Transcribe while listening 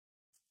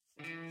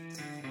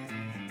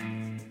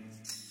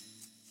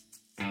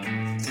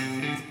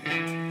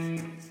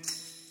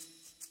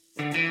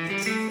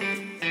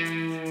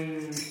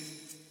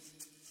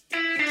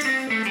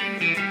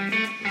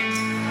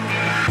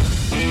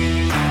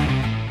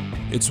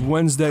It's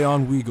Wednesday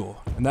on Weagle,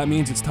 and that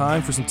means it's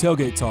time for some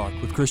tailgate talk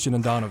with Christian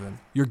and Donovan,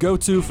 your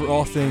go-to for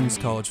all things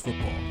college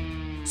football.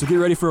 So get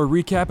ready for a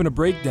recap and a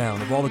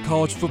breakdown of all the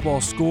college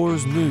football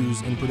scores, news,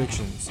 and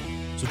predictions.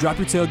 So drop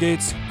your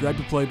tailgates, grab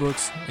your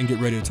playbooks, and get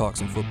ready to talk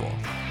some football.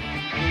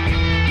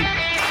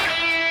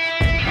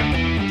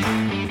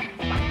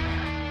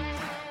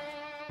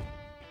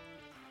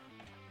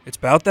 It's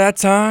about that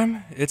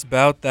time. It's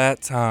about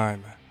that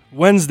time.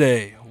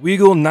 Wednesday,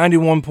 Weagle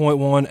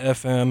 91.1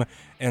 FM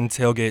and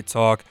tailgate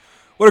talk.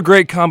 What a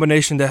great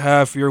combination to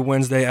have for your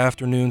Wednesday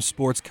afternoon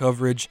sports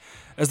coverage.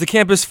 As the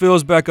campus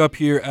fills back up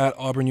here at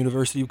Auburn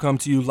University, we come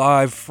to you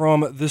live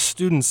from the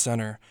Student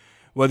Center.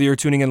 Whether you're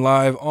tuning in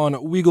live on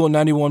Weagle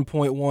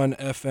 91.1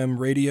 FM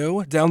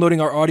radio, downloading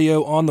our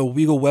audio on the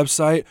Weagle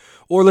website,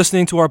 or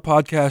listening to our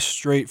podcast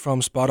straight from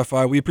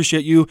Spotify, we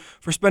appreciate you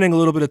for spending a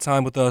little bit of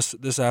time with us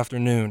this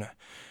afternoon.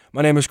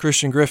 My name is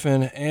Christian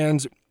Griffin,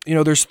 and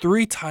there's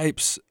three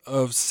types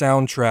of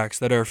soundtracks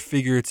that are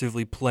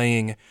figuratively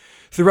playing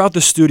throughout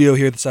the studio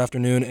here this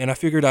afternoon, and I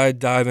figured I'd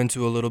dive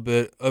into a little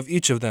bit of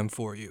each of them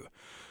for you.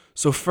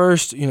 So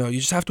first, you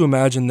just have to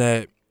imagine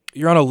that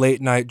you're on a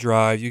late night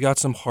drive, you got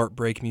some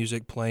heartbreak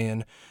music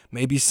playing,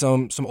 maybe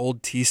some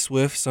old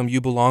T-Swift, some You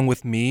Belong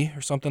With Me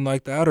or something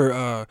like that,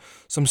 or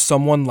some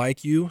Someone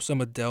Like You, some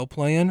Adele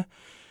playing.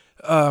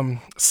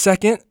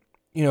 Second,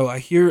 I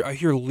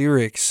hear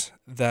lyrics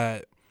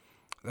that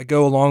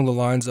go along the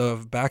lines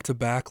of back to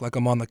back like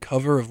I'm on the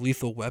cover of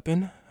Lethal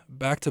Weapon,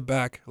 back to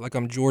back like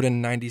I'm Jordan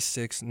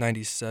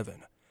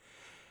 96-97.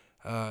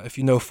 If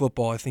you know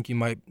football, I think you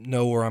might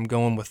know where I'm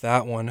going with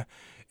that one.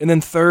 And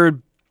then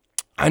third,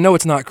 I know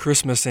it's not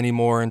Christmas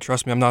anymore, and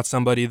trust me, I'm not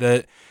somebody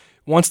that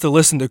wants to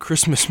listen to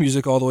Christmas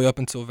music all the way up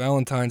until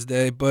Valentine's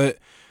Day, but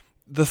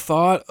the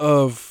thought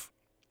of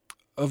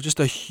just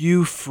a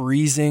Hugh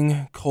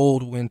freezing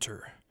cold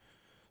winter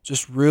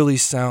just really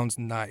sounds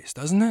nice,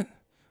 doesn't it?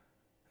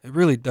 It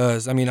really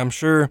does. I mean, I'm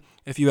sure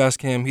if you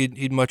ask him,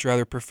 he'd much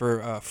rather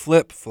prefer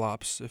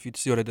flip-flops, if you'd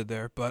see what I did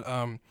there. But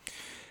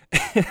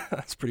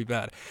that's pretty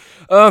bad.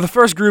 The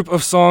first group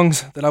of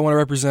songs that I want to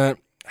represent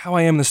how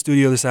I am in the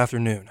studio this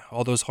afternoon,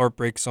 all those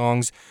heartbreak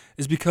songs,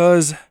 is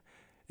because,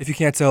 if you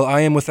can't tell,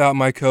 I am without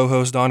my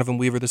co-host, Donovan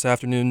Weaver, this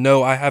afternoon.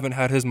 No, I haven't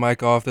had his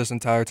mic off this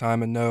entire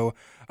time, and no,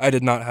 I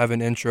did not have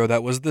an intro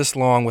that was this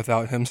long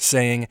without him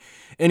saying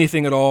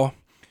anything at all.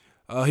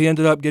 He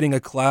ended up getting a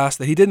class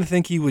that he didn't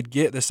think he would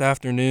get this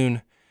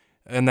afternoon,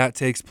 and that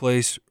takes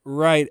place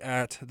right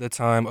at the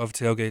time of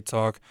Tailgate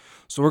Talk.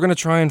 So we're going to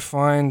try and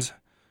find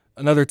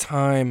another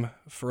time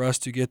for us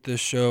to get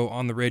this show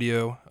on the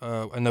radio.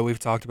 I know we've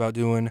talked about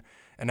doing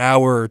an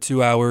hour or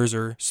 2 hours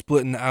or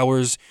splitting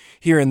hours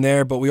here and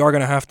there, but we are going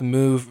to have to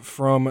move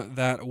from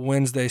that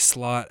Wednesday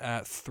slot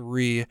at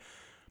 3.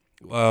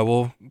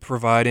 We'll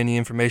provide any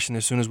information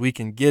as soon as we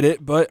can get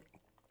it, but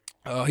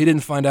he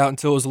didn't find out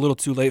until it was a little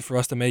too late for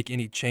us to make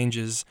any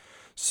changes.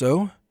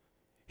 So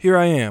here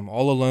I am,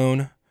 all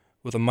alone,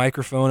 with a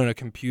microphone and a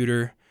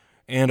computer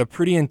and a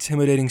pretty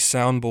intimidating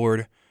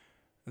soundboard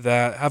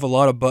that have a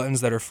lot of buttons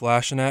that are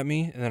flashing at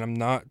me, and I'm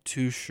not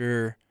too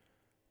sure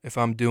if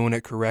I'm doing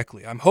it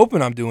correctly. I'm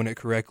hoping I'm doing it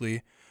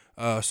correctly.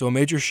 So a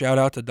major shout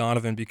out to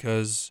Donovan,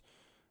 because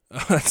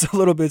it's a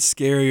little bit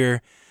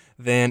scarier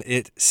than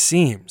it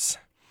seems.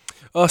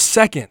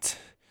 Second,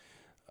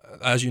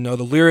 as you know,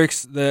 the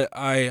lyrics that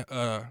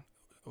I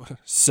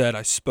said,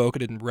 I spoke, I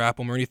didn't rap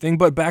them or anything,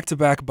 but Back to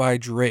Back by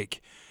Drake,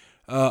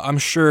 I'm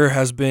sure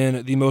has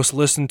been the most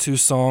listened to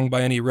song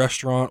by any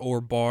restaurant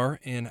or bar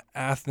in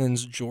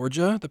Athens,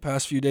 Georgia the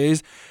past few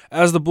days,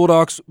 as the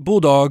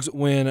Bulldogs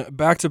win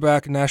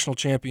back-to-back national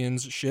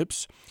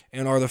championships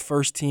and are the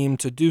first team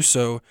to do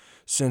so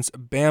since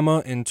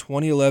Bama in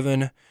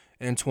 2011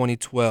 and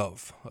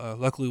 2012.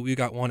 Luckily, we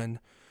got one in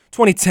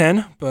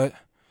 2010, but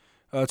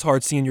it's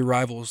hard seeing your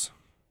rivals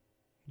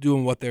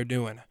doing what they're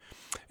doing.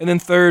 And then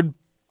third,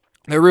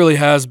 there really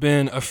has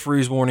been a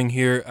freeze warning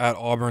here at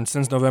Auburn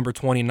since November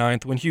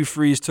 29th when Hugh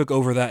Freeze took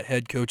over that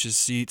head coach's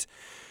seat.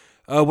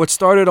 What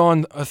started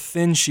on a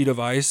thin sheet of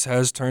ice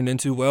has turned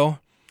into,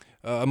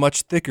 a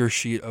much thicker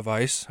sheet of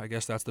ice. I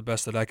guess that's the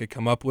best that I could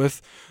come up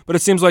with. But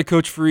it seems like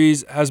Coach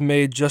Freeze has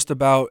made just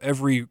about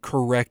every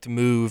correct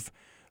move.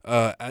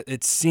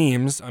 It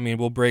seems,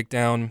 we'll break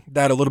down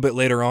that a little bit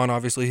later on.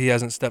 Obviously, he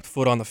hasn't stepped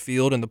foot on the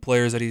field, and the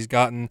players that he's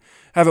gotten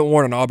haven't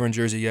worn an Auburn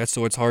jersey yet,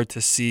 so it's hard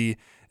to see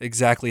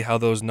exactly how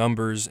those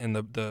numbers and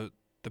the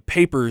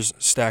papers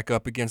stack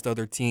up against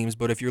other teams.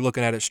 But if you're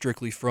looking at it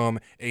strictly from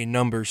a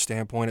numbers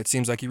standpoint, it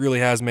seems like he really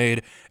has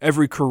made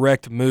every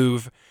correct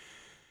move.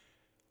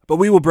 But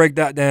we will break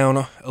that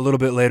down a little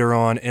bit later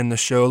on in the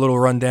show, a little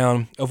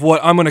rundown of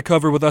what I'm going to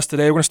cover with us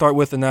today. We're going to start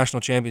with the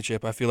national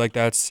championship. I feel like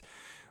that's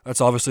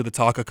obviously the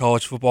talk of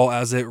college football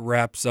as it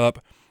wraps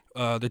up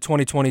the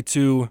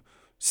 2022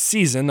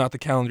 season, not the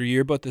calendar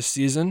year, but the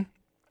season.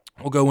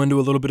 We'll go into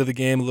a little bit of the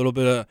game, a little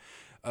bit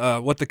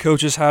of what the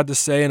coaches had to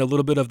say, and a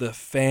little bit of the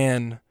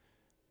fan,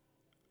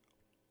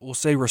 we'll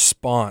say,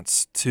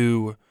 response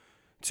to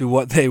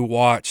what they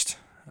watched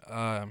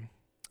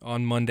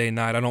on Monday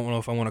night. I don't know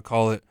if I want to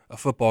call it a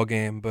football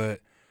game,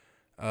 but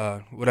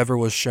whatever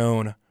was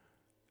shown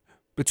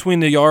between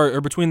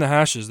the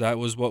hashes. That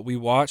was what we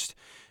watched.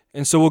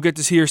 And so we'll get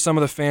to hear some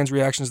of the fans'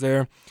 reactions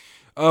there.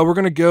 We're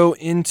going to go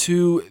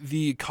into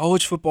the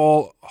College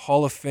Football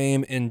Hall of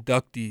Fame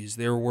inductees.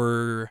 There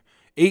were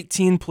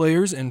 18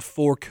 players and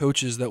 4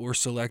 coaches that were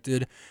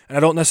selected. And I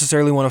don't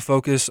necessarily want to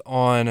focus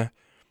on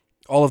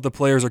all of the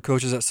players or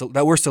coaches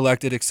that were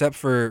selected, except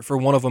for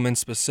one of them in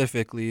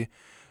specifically,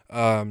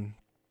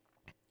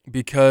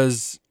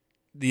 because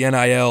the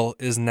NIL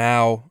is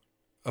now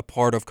a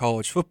part of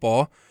college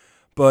football.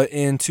 But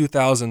in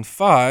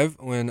 2005,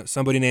 when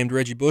somebody named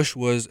Reggie Bush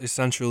was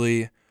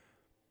essentially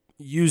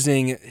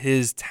using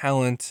his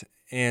talent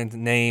and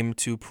name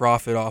to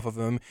profit off of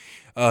him,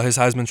 his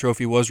Heisman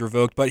Trophy was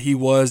revoked, but he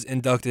was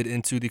inducted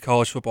into the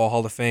College Football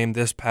Hall of Fame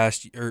this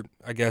past, or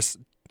I guess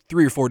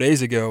 3 or 4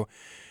 days ago.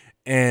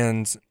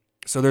 And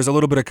so there's a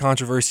little bit of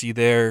controversy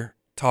there,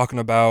 talking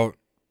about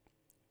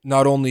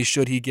not only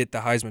should he get the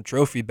Heisman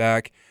Trophy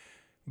back,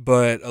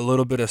 but a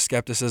little bit of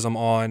skepticism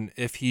on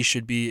if he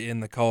should be in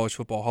the College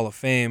Football Hall of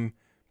Fame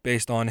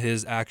based on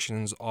his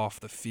actions off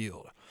the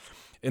field.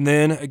 And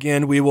then,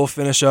 again, we will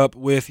finish up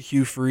with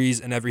Hugh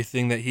Freeze and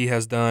everything that he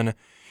has done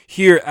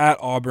here at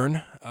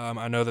Auburn.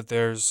 I know that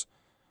there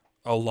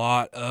were a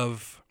lot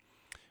of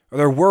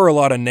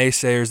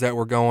naysayers that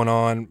were going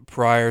on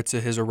prior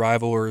to his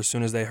arrival or as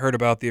soon as they heard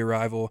about the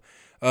arrival.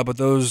 But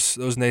those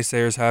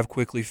naysayers have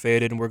quickly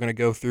faded, and we're going to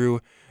go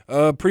through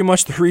pretty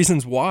much the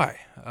reasons why.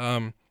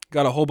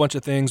 Got a whole bunch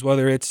of things,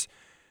 whether it's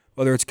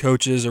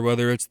coaches or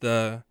whether it's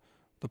the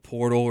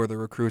portal or the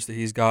recruits that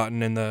he's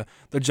gotten and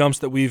the jumps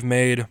that we've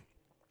made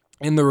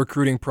in the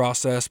recruiting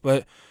process.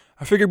 But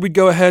I figured we'd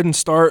go ahead and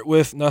start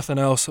with nothing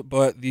else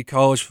but the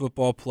College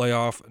Football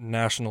Playoff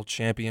National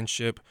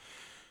Championship.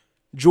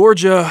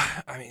 Georgia,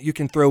 I mean, you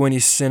can throw any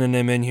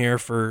synonym in here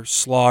for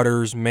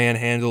slaughters,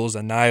 manhandles,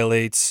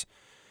 annihilates,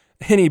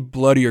 any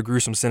bloody or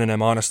gruesome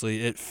synonym,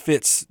 honestly. It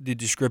fits the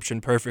description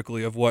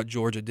perfectly of what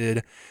Georgia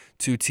did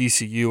to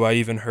TCU. I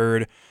even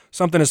heard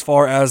something as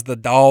far as the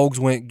Dawgs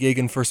went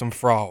gigging for some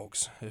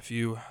frawgs, if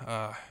you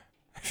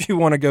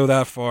want to go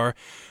that far.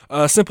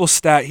 Simple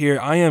stat here,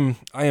 I am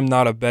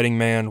not a betting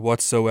man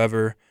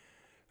whatsoever.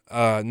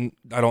 I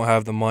don't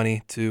have the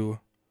money to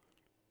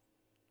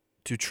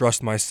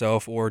trust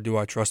myself, or do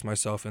I trust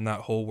myself in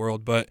that whole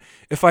world? But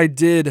if I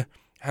did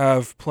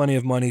have plenty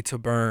of money to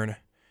burn,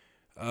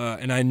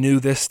 and I knew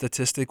this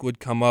statistic would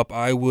come up,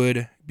 I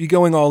would be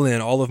going all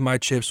in. All of my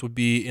chips would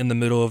be in the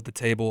middle of the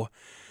table.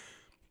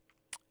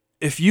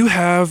 If you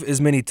have as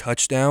many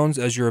touchdowns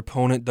as your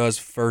opponent does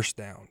first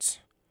downs,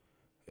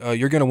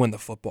 you're going to win the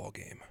football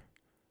game.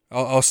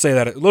 I'll say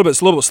that a little bit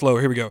slower.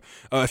 Here we go.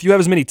 If you have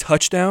as many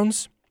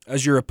touchdowns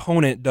as your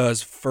opponent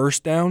does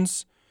first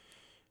downs,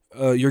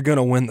 you're going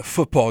to win the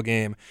football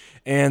game.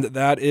 And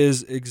that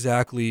is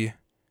exactly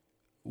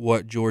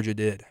what Georgia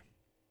did.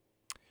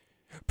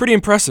 Pretty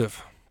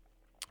impressive.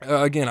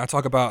 Again, I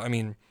talk about,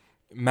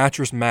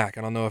 Mattress Mac.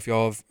 I don't know if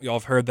y'all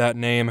have heard that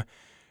name,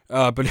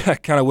 but I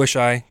kind of wish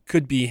I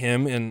could be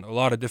him in a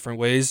lot of different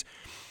ways.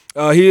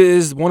 He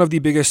is one of the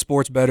biggest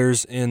sports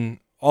bettors in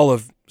all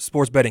of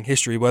sports betting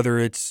history, whether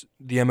it's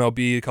the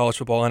MLB, college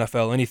football,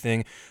 NFL,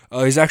 anything.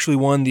 He's actually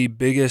won the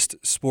biggest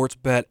sports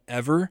bet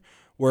ever,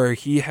 where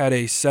he had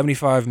a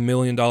 $75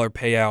 million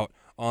payout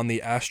on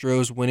the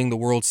Astros winning the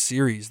World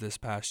Series this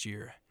past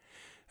year.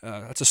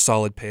 That's a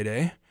solid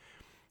payday.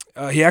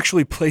 He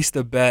actually placed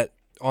a bet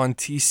on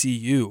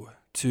TCU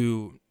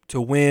to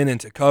win and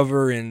to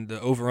cover and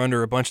the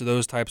over-under, a bunch of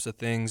those types of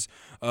things,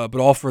 but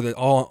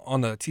all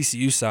on the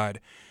TCU side.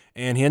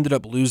 And he ended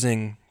up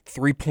losing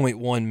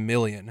 $3.1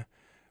 million,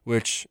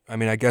 which,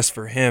 I guess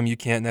for him you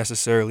can't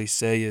necessarily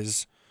say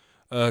is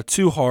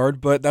too hard,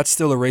 but that's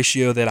still a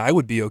ratio that I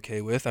would be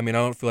okay with. I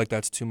don't feel like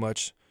that's too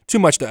much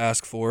to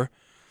ask for.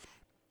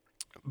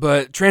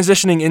 But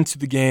transitioning into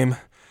the game,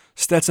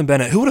 Stetson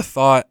Bennett, who would have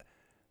thought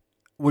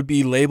would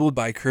be labeled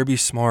by Kirby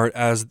Smart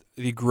as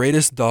the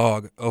greatest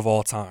dog of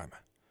all time?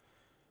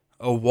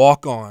 A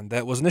walk-on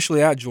that was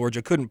initially at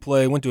Georgia, couldn't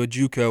play, went to a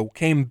JUCO,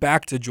 came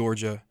back to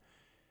Georgia,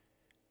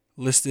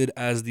 listed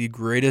as the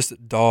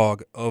greatest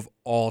dog of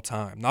all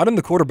time. Not in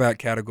the quarterback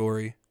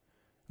category,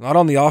 not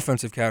on the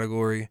offensive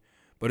category,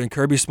 but in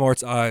Kirby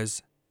Smart's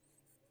eyes,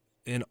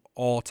 in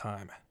all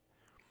time.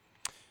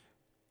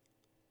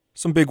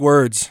 Some big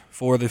words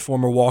for the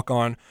former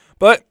walk-on,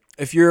 but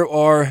if you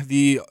are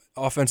the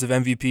offensive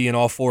MVP in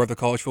all 4 of the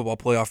college football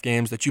playoff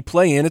games that you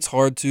play in, it's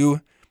hard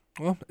to,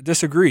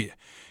 disagree.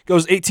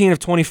 Goes 18 of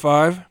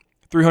 25,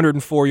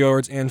 304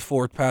 yards and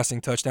 4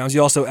 passing touchdowns. He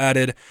also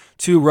added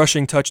 2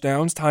 rushing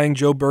touchdowns, tying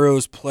Joe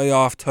Burrow's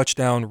playoff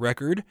touchdown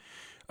record.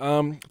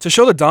 To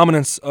show the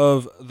dominance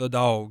of the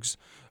Dawgs,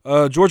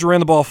 Georgia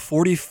ran the ball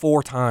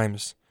 44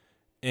 times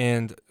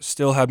and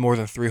still had more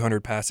than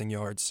 300 passing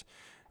yards.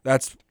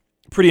 That's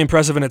pretty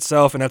impressive in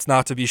itself, and that's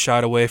not to be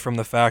shied away from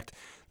the fact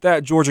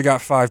that Georgia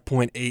got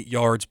 5.8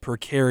 yards per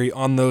carry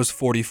on those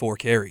 44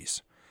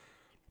 carries.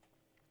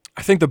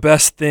 I think the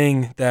best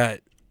thing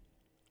that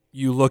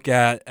you look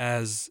at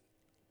as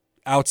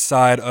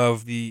outside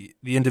of the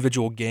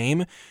individual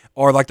game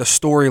are like the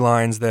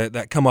storylines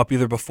that come up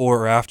either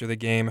before or after the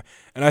game.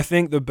 And I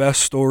think the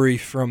best story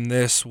from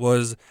this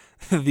was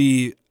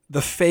the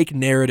fake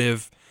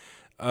narrative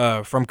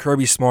from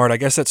Kirby Smart. I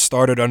guess it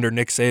started under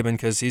Nick Saban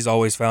because he's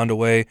always found a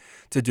way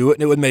to do it,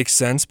 and it would make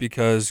sense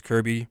because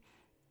Kirby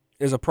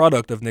is a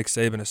product of Nick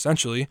Saban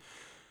essentially.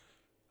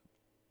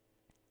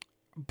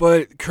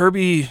 But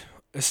Kirby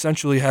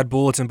essentially had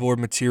bulletin board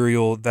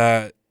material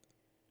that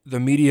the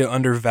media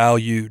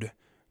undervalued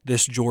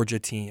this Georgia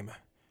team.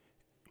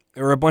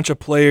 There were a bunch of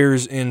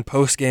players in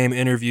post-game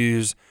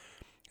interviews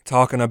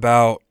talking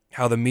about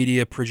how the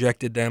media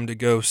projected them to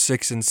go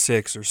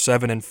 6-6 or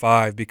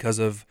 7-5 because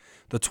of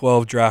the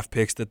 12 draft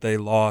picks that they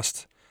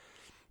lost.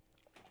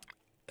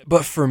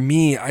 But for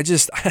me, I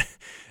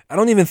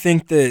don't even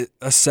think that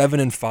a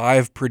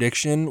 7-5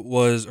 prediction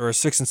was, or a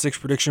 6-6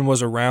 prediction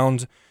was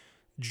around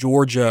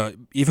Georgia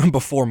even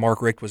before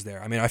Mark Richt was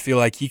there. I mean, I feel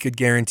like he could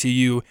guarantee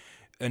you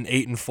an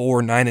 8-4,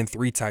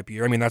 9-3 type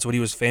year. I mean, that's what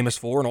he was famous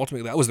for, and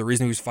ultimately that was the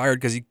reason he was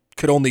fired, because he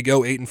could only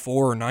go 8-4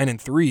 or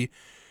 9-3.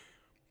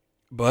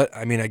 But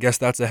I mean, I guess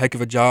that's a heck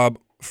of a job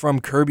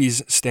from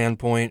Kirby's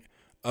standpoint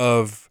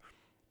of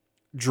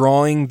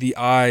drawing the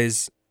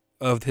eyes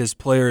of his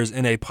players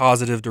in a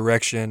positive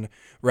direction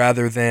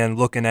rather than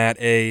looking at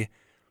the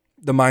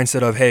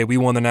mindset of, hey, we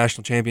won the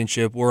national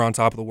championship, we're on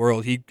top of the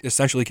world. He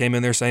essentially came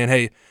in there saying,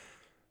 hey,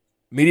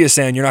 media's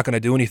saying you're not going to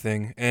do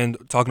anything, and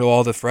talking to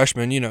all the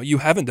freshmen, you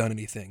haven't done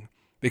anything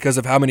because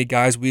of how many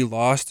guys we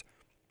lost.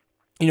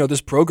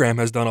 This program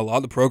has done a lot.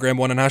 The program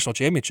won a national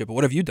championship, but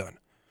what have you done?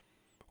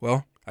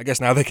 Well, I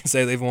guess now they can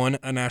say they've won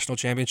a national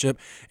championship,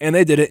 and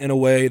they did it in a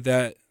way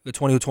that the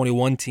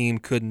 2021 team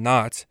could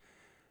not.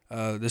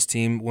 This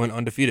team went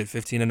undefeated,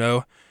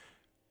 15-0,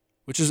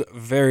 which is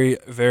very,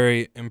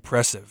 very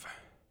impressive.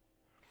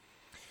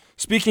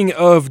 Speaking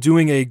of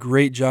doing a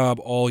great job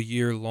all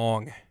year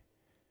long,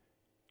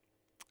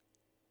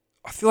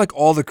 I feel like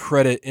all the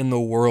credit in the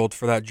world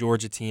for that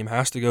Georgia team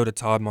has to go to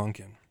Todd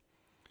Monken.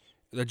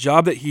 The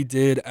job that he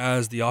did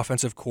as the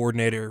offensive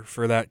coordinator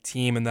for that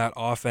team and that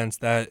offense,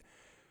 I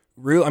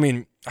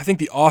think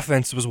the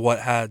offense was what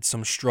had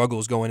some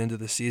struggles going into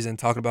the season,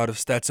 talking about if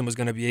Stetson was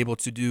going to be able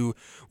to do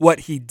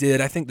what he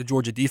did. I think the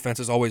Georgia defense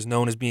is always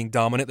known as being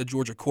dominant. The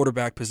Georgia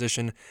quarterback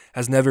position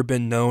has never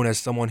been known as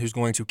someone who's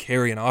going to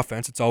carry an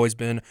offense. It's always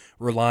been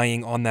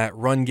relying on that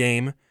run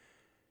game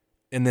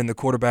and then the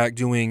quarterback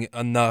doing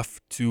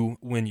enough to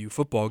win you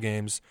football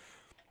games.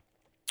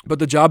 But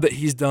the job that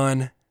he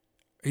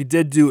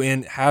did do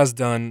and has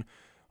done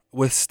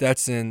with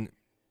Stetson,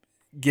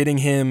 getting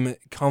him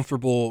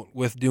comfortable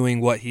with doing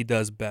what he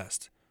does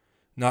best.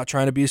 Not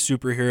trying to be a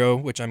superhero,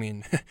 which, I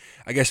mean,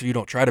 I guess if you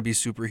don't try to be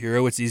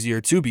superhero, it's easier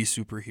to be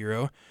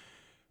superhero.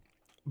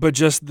 But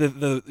just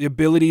the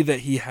ability that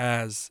he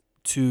has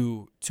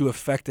to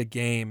affect a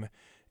game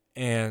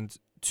and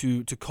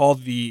to call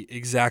the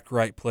exact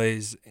right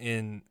plays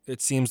in,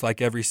 it seems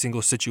like, every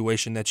single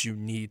situation that you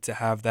need to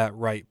have that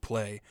right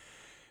play.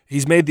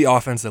 He's made the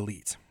offense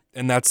elite,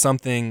 and that's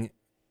something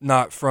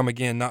not from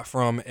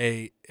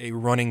a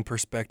running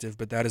perspective,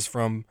 but that is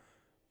from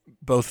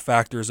both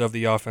factors of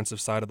the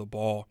offensive side of the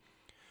ball.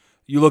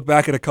 You look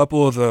back at a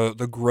couple of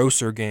the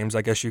grosser games,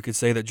 I guess you could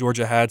say, that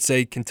Georgia had,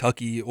 say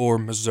Kentucky or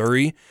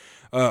Missouri.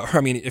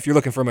 If you're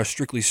looking from a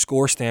strictly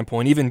score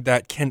standpoint, even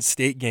that Kent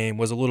State game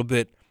was a little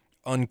bit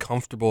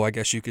uncomfortable, I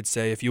guess you could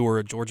say, if you were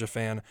a Georgia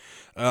fan.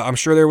 I'm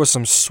sure there was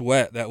some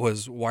sweat that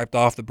was wiped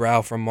off the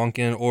brow from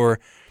Monken, or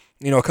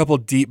a couple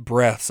deep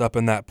breaths up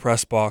in that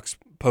press box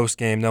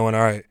post-game, knowing,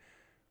 all right,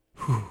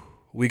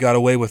 we got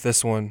away with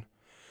this one.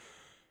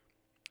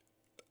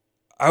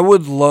 I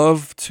would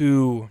love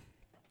to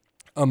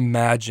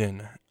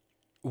imagine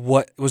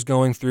what was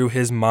going through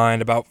his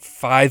mind about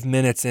 5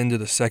 minutes into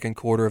the second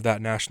quarter of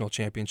that national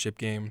championship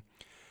game.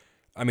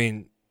 I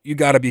mean, you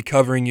got to be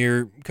covering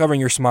your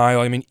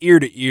smile, ear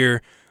to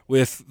ear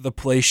with the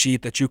play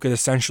sheet that you could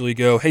essentially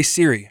go, hey,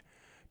 Siri,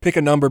 pick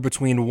a number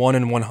between 1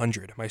 and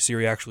 100. My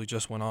Siri actually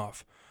just went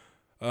off.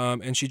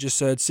 And she just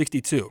said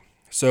 62.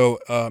 So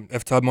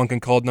if Todd Monken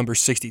called number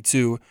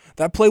 62,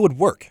 that play would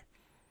work.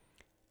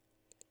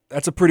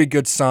 That's a pretty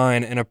good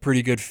sign and a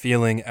pretty good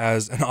feeling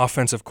as an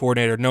offensive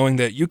coordinator, knowing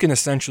that you can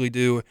essentially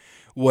do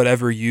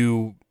whatever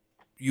you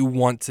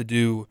want to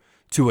do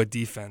to a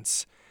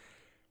defense.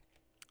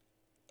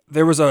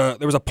 There was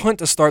a punt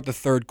to start the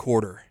third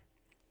quarter,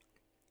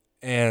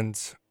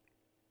 and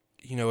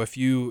if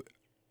you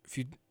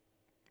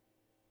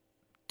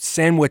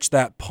sandwich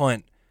that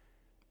punt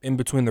in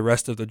between the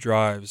rest of the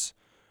drives,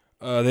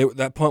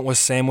 that punt was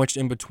sandwiched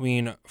in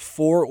between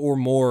 4 or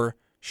more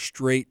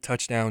straight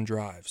touchdown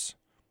drives,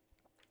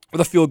 with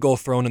a field goal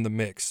thrown in the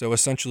mix. So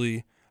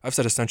essentially, I've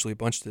said essentially a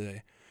bunch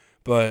today,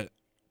 but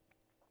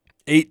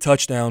 8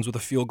 touchdowns with a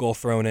field goal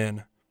thrown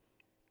in,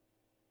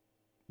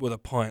 with a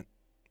punt,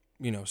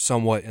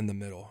 somewhat in the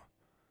middle.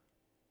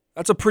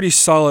 That's a pretty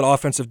solid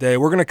offensive day.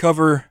 We're going to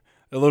cover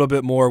a little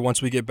bit more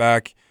once we get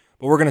back,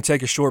 but we're going to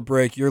take a short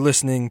break. You're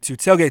listening to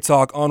Tailgate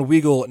Talk on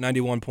Weagle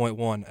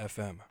 91.1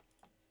 FM.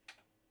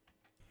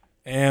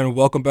 And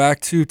welcome back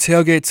to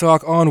Tailgate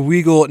Talk on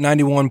Weagle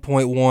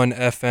 91.1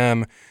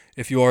 FM.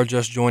 If you are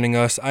just joining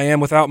us, I am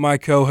without my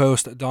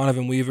co-host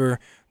Donovan Weaver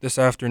this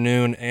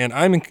afternoon, and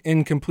I'm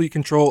in complete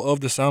control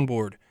of the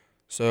soundboard.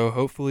 So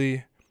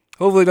hopefully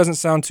it doesn't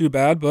sound too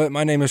bad, but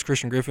my name is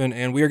Christian Griffin,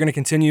 and we are going to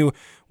continue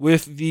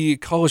with the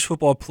College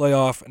Football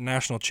Playoff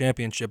National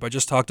Championship. I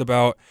just talked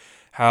about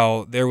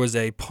how there was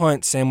a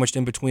punt sandwiched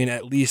in between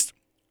at least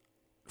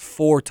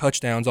 4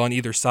 touchdowns on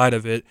either side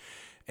of it.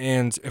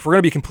 And if we're going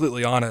to be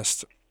completely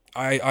honest,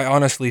 I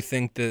honestly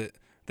think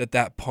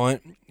that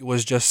punt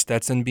was just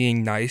Stetson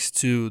being nice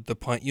to the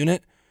punt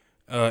unit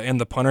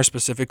and the punter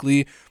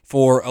specifically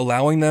for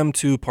allowing them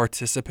to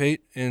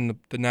participate in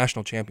the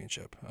national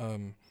championship.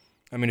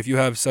 I mean, if you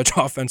have such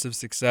offensive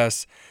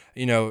success,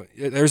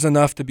 there's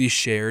enough to be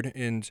shared,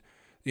 and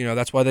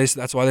that's why they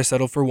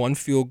settled for 1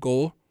 field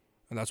goal,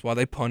 and that's why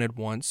they punted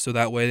once, so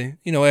that way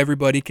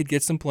everybody could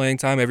get some playing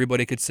time.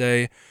 Everybody could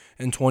say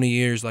in 20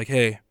 years, like,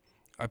 hey,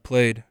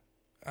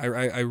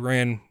 I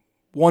ran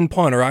 1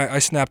 punt, or I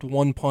snapped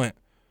 1 punt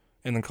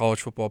in the College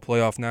Football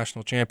Playoff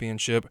National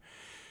Championship.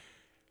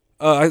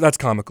 That's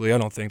comically. I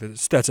don't think that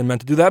Stetson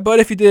meant to do that, but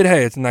if he did,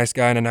 hey, it's a nice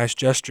guy and a nice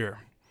gesture.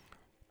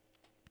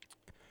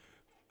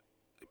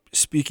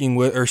 Sticking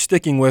with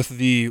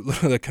the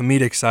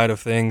comedic side of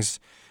things,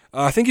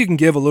 I think you can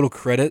give a little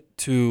credit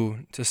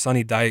to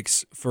Sonny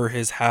Dykes for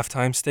his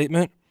halftime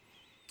statement.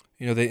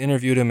 They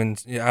interviewed him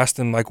and asked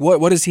him, like,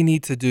 what does he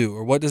need to do,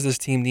 or what does this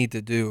team need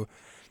to do?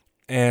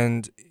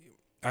 And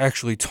I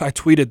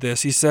tweeted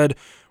this. He said,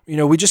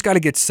 we just got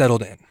to get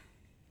settled in.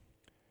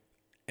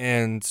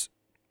 And,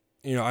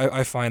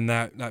 I find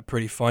that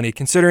pretty funny,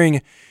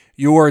 considering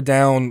you are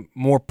down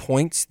more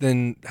points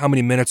than how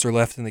many minutes are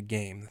left in the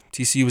game.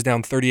 TCU was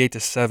down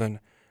 38-7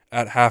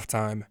 at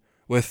halftime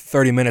with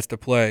 30 minutes to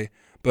play,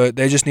 but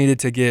they just needed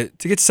to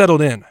get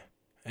settled in.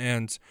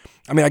 And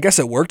I mean, I guess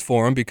it worked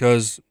for them,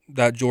 because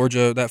that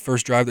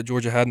first drive that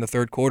Georgia had in the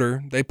third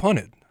quarter, they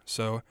punted.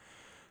 So,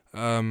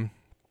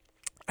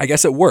 I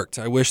guess it worked.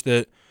 I wish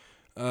that,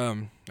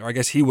 or I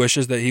guess he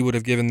wishes that he would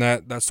have given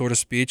that sort of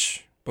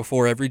speech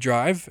before every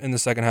drive in the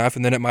second half,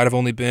 and then it might have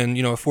only been,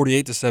 a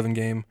 48-7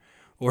 game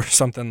or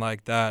something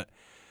like that.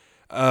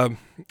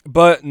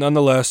 But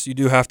nonetheless, you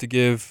do have to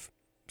give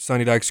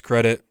Sonny Dykes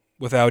credit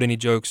without any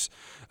jokes.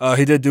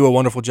 He did do a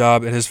wonderful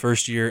job in his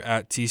first year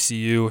at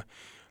TCU.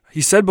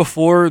 He said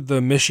before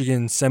the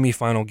Michigan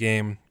semifinal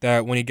game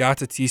that when he got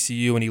to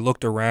TCU and he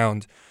looked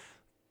around,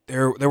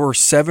 there were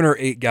 7 or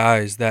 8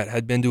 guys that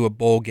had been to a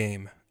bowl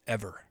game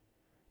ever.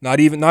 Not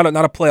a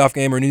playoff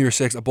game or New Year's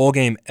Six, a bowl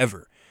game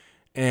ever.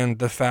 And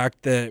the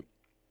fact that,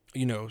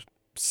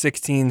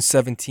 16,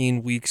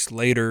 17 weeks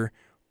later,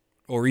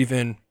 or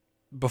even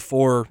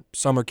before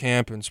summer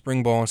camp and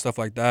spring ball and stuff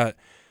like that,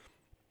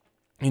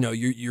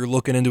 you're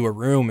looking into a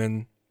room,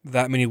 and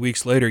that many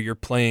weeks later you're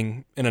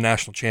playing in a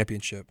national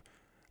championship.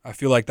 I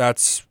feel like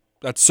that's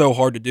so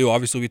hard to do.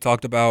 Obviously, we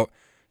talked about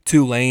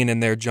Tulane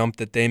and their jump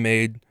that they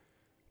made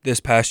this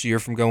past year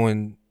from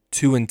going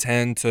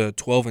 2-10 to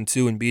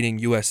 12-2 and beating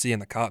USC in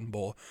the Cotton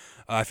Bowl.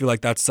 I feel like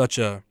that's such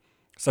a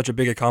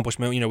big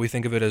accomplishment. We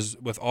think of it as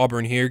with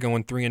Auburn here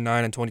going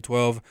 3-9 in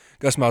 2012.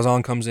 Gus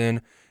Malzahn comes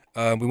in,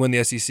 we win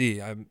the SEC.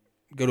 I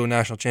go to a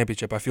national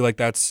championship. I feel like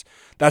that's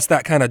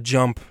that kind of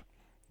jump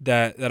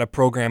that a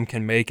program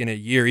can make in a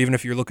year, even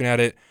if you're looking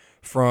at it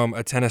from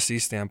a Tennessee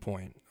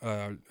standpoint.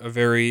 A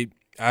very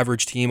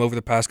average team over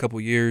the past couple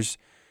years.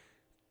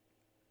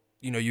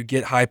 You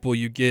get Heupel,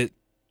 you get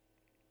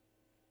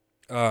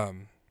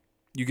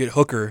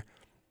Hooker,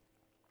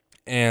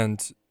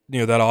 and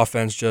that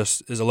offense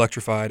just is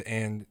electrified,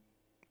 and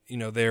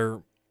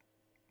they're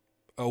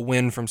a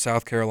win from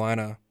South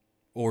Carolina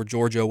or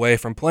Georgia away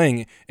from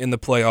playing in the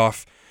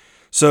playoff.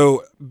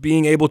 So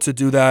being able to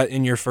do that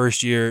in your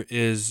first year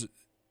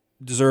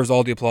deserves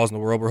all the applause in the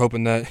world. We're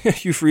hoping that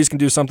Hugh Freeze can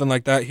do something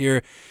like that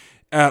here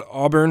at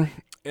Auburn.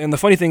 And the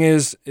funny thing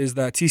is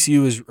that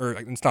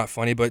it's not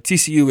funny, but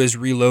TCU is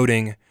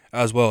reloading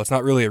as well. It's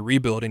not really a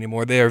rebuild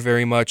anymore. They are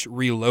very much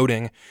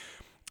reloading.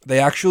 They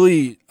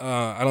actually,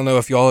 I don't know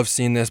if y'all have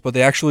seen this, but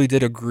they actually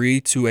did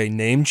agree to a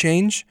name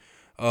change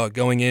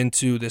going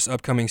into this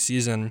upcoming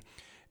season,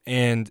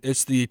 and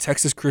it's the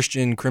Texas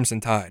Christian Crimson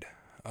Tide.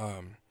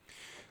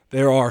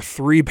 There are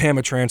 3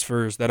 Bama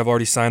transfers that have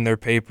already signed their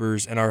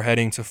papers and are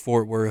heading to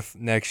Fort Worth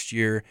next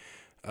year,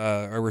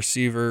 a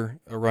receiver,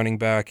 a running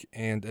back,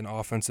 and an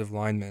offensive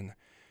lineman.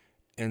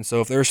 And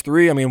so if there's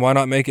 3, I mean, why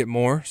not make it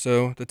more?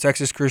 So the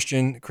Texas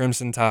Christian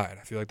Crimson Tide.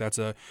 I feel like that's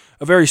a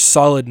very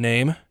solid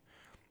name.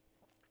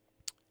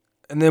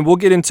 And then we'll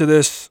get into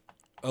this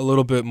a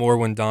little bit more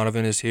when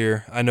Donovan is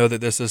here. I know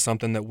that this is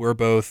something that we're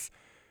both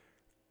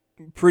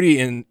pretty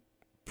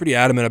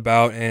adamant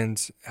about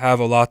and have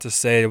a lot to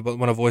say, but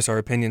want to voice our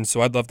opinions.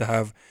 So I'd love to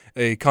have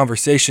a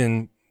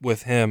conversation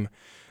with him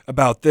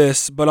about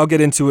this, but I'll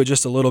get into it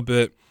just a little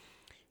bit.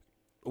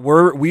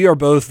 We are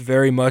both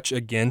very much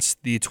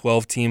against the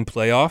 12-team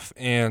playoff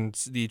and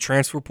the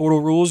transfer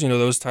portal rules,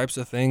 those types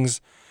of things.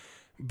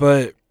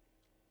 But,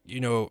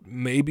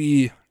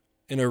 maybe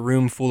in a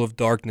room full of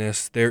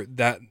darkness,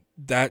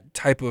 that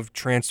type of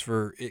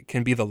transfer, it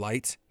can be the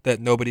light that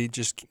nobody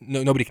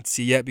can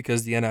see yet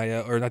because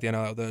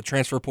the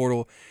transfer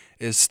portal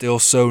is still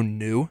so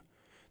new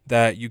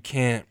that you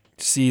can't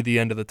see the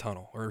end of the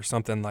tunnel or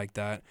something like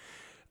that.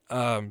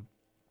 And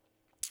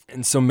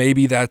so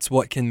maybe that's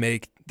what can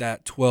make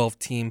that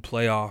 12-team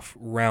playoff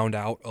round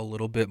out a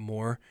little bit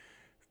more,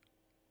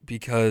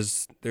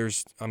 because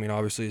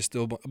obviously there's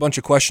still a bunch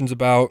of questions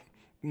about,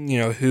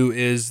 who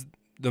is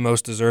the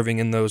most deserving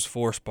in those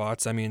 4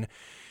 spots. I mean,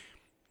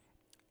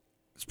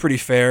 it's pretty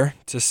fair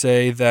to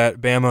say that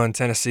Bama and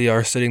Tennessee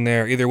are sitting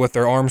there either with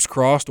their arms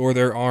crossed or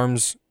their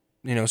arms,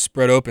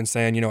 spread open,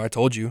 saying, I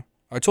told you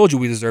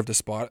we deserved a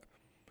spot.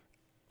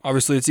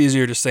 Obviously, it's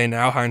easier to say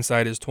now.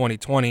 Hindsight is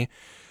 20/20,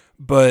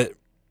 but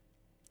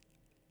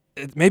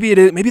maybe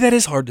that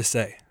is hard to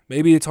say.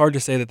 Maybe it's hard to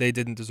say that they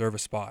didn't deserve a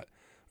spot,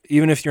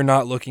 even if you're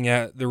not looking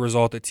at the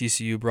result that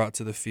TCU brought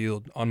to the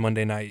field on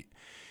Monday night.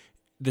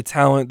 The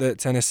talent that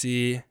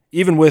Tennessee,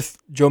 even with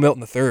Joe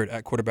Milton III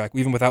at quarterback,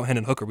 even without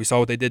Hendon Hooker, we saw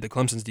what they did to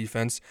Clemson's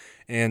defense,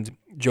 and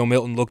Joe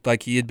Milton looked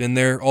like he had been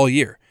there all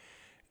year.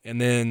 And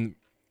then,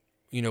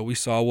 we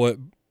saw what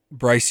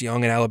Bryce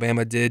Young and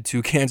Alabama did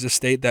to Kansas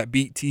State that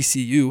beat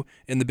TCU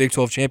in the Big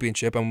 12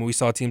 championship. And when we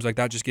saw teams like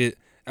that just get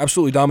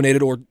absolutely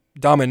dominated or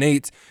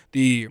dominate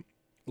the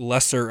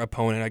lesser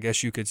opponent, I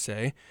guess you could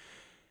say,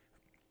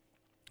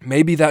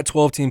 maybe that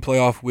 12-team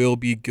playoff will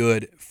be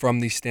good from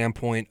the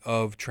standpoint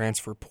of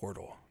transfer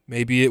portal.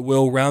 Maybe it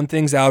will round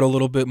things out a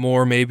little bit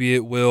more. Maybe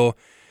it will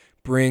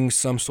bring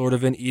some sort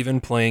of an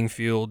even playing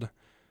field.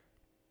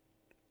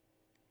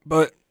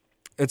 But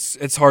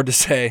it's hard to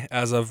say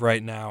as of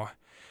right now.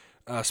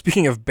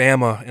 Speaking of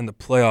Bama in the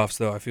playoffs,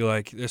 though, I feel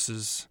like this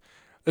is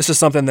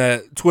something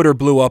that Twitter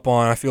blew up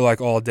on, I feel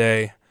like, all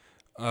day.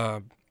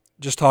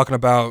 Just talking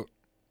about,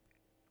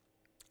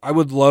 I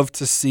would love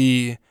to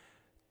see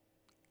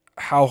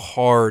how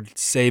hard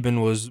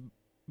Saban was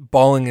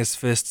balling his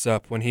fists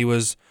up when he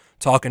was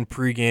talking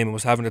pregame and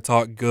was having to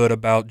talk good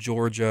about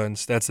Georgia and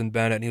Stetson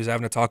Bennett, and he was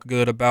having to talk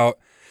good about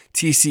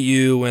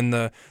TCU and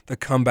the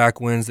comeback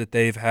wins that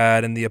they've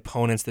had and the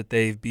opponents that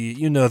they've beat.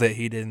 You know that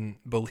he didn't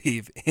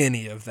believe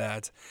any of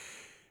that.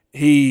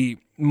 He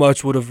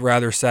much would have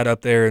rather sat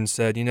up there and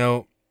said,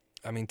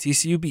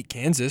 TCU beat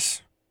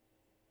Kansas.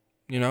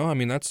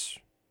 That's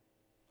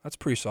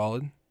pretty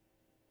solid.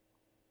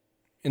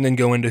 And then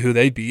go into who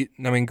they beat.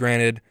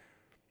 Granted,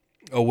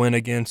 a win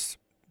against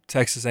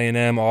Texas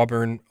A&M,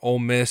 Auburn, Ole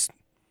Miss,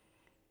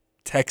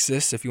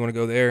 Texas, if you want to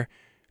go there,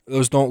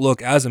 those don't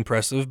look as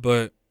impressive,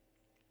 but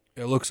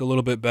it looks a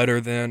little bit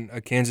better than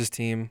a Kansas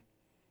team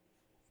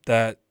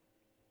that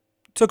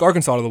took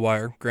Arkansas to the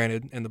wire,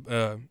 granted,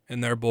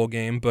 in their bowl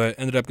game, but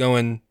ended up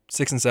going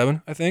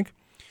 6-7, I think,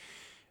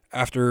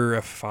 after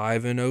a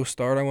 5-0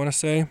 start, I want to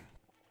say.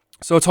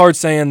 So it's hard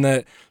saying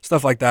that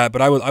stuff like that,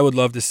 but I would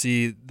love to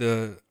see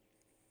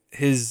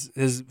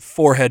his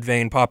forehead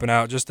vein popping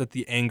out just at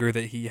the anger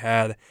that he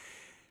had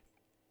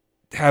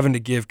having to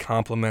give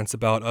compliments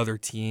about other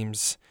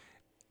teams.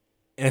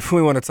 And if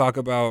we want to talk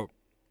about,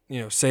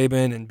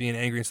 Saban and being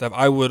angry and stuff,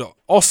 I would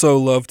also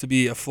love to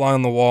be a fly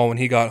on the wall when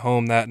he got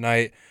home that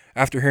night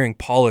after hearing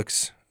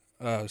Pollock's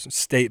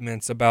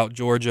statements about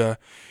Georgia.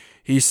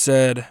 He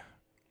said,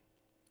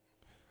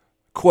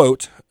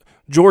 quote,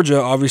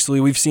 "Georgia, obviously,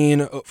 we've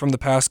seen from the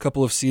past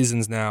couple of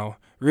seasons now,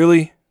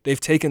 really, they've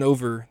taken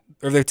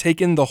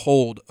the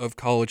hold of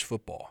college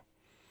football."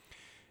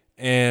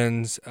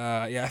 And,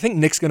 I think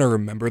Nick's going to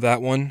remember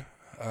that one.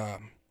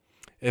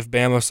 If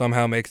Bama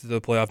somehow makes it to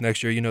the playoff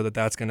next year,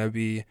 that's going to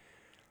be,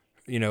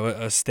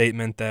 a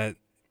statement that,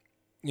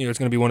 it's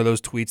going to be one of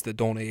those tweets that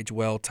don't age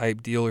well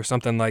type deal or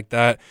something like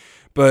that.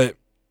 But,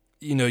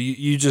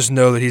 you just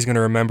know that he's going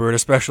to remember it,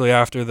 especially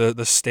after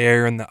the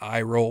stare and the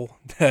eye roll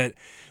that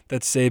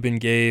Saban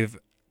gave.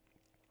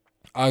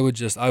 I would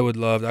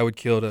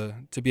kill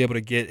to be able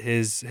to get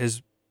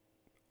his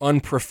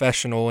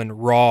unprofessional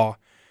and raw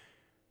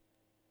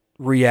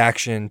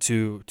reaction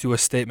to a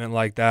statement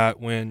like that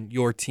when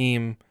your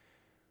team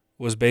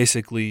was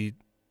basically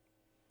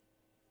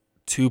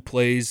 2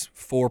 plays,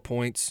 4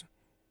 points,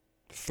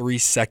 3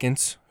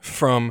 seconds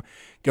from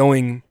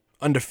going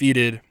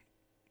undefeated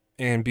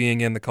and being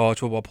in the college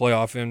football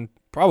playoff and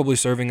probably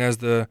serving as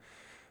the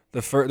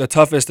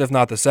toughest, if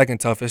not the second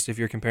toughest, if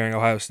you're comparing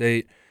Ohio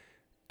State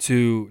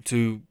to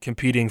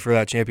competing for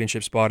that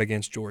championship spot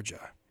against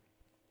Georgia.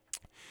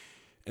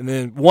 And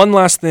then one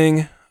last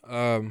thing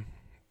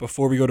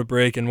before we go to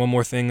break, and one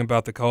more thing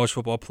about the college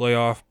football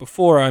playoff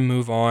before I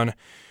move on.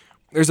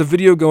 There's a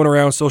video going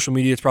around social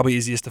media. It's probably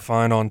easiest to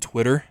find on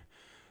Twitter.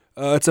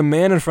 It's a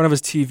man in front of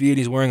his TV, and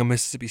he's wearing a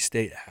Mississippi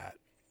State hat.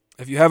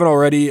 If you haven't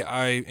already,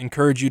 I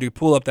encourage you to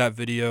pull up that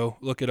video,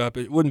 look it up.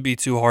 It wouldn't be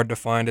too hard to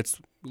find. It's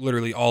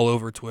literally all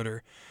over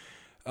Twitter.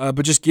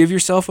 But just give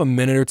yourself a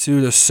minute or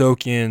two to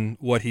soak in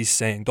what he's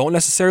saying. Don't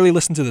necessarily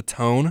listen to the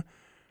tone,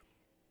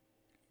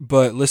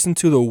 but listen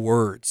to the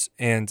words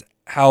and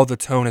how the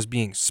tone is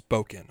being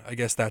spoken. I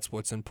guess that's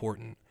what's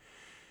important.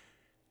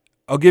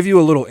 I'll give you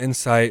a little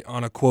insight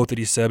on a quote that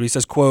he said. But he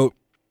says, quote,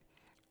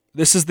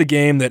 This is the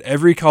game that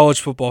every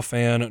college football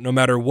fan, no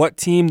matter what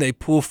team they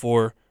pull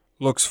for,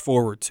 looks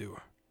forward to.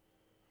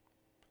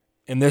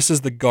 And this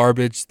is the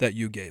garbage that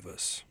you gave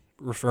us,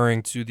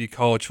 referring to the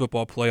College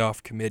Football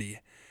Playoff Committee.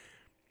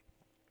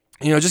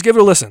 Just give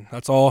it a listen.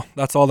 That's all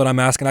that I'm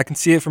asking. I can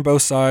see it from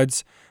both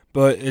sides,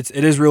 but it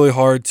is really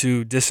hard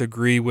to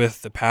disagree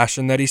with the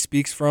passion that he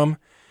speaks from,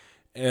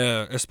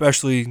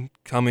 especially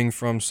coming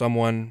from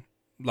someone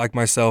like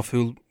myself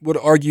who would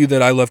argue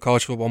that I love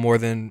college football more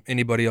than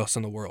anybody else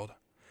in the world.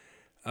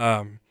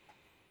 I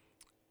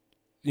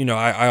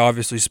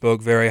obviously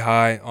spoke very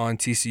high on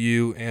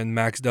TCU and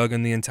Max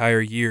Duggan the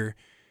entire year.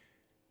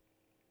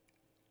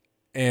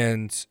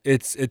 And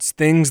it's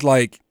things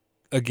like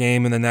a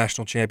game in the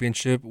national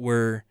championship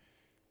where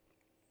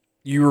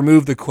you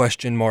remove the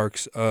question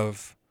marks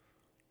of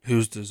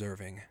who's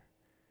deserving.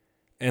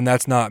 And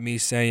that's not me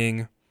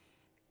saying,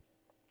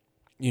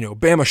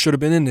 Bama should have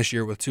been in this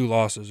year with 2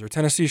 losses, or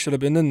Tennessee should have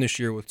been in this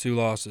year with 2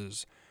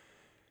 losses.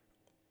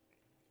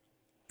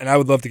 And I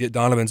would love to get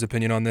Donovan's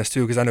opinion on this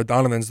too, because I know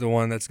Donovan's the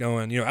one that's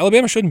going,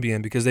 Alabama shouldn't be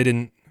in because they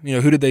didn't,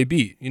 who did they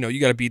beat? You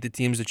got to beat the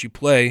teams that you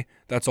play.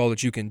 That's all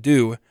that you can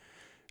do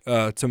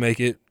to make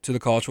it to the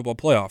college football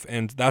playoff.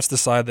 And that's the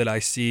side that I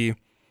see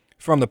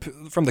from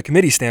the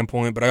committee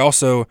standpoint, but I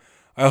also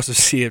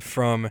see it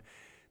from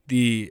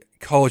the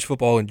college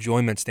football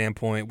enjoyment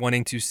standpoint,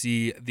 wanting to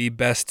see the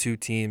best 2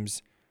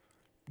 teams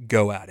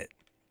go at it.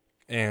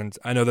 And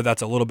I know that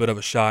that's a little bit of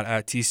a shot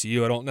at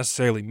TCU. I don't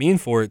necessarily mean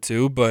for it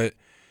to, but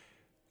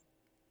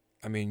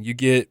you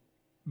get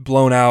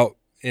blown out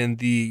in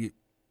the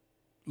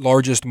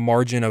largest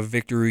margin of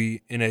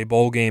victory in a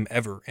bowl game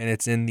ever, and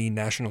it's in the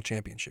national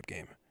championship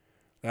game.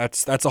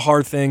 That's a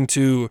hard thing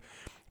to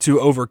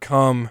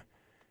overcome,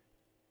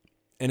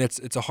 and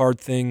it's a hard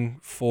thing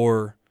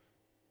for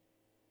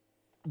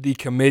the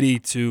committee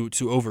to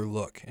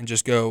overlook and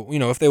just go,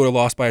 if they would have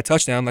lost by a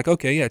touchdown, like,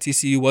 okay, yeah,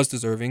 TCU was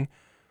deserving.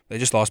 They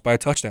just lost by a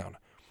touchdown.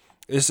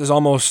 This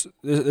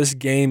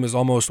game is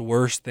almost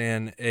worse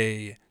than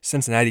a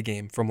Cincinnati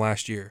game from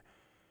last year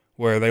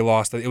where they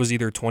lost. It was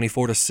either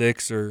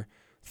 24-6 or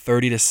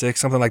 30-6,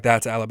 something like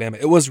that, to Alabama.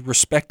 It was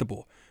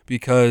respectable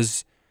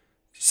because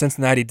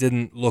Cincinnati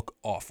didn't look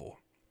awful.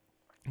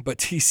 But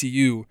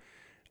TCU,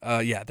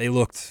 they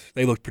looked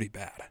pretty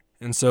bad.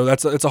 And so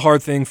it's a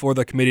hard thing for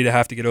the committee to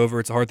have to get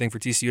over. It's a hard thing for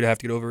TCU to have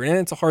to get over. And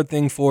it's a hard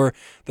thing for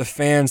the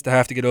fans to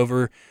have to get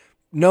over,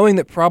 knowing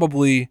that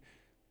probably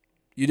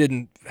you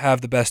didn't have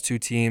the best 2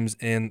 teams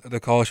in the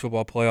College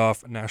Football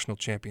Playoff National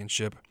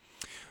Championship.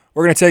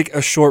 We're going to take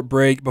a short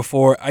break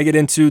before I get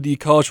into the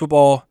College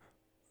Football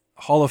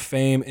Hall of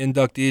Fame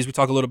inductees. We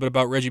talk a little bit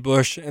about Reggie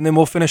Bush, and then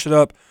we'll finish it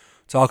up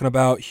talking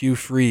about Hugh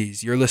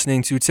Freeze. You're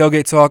listening to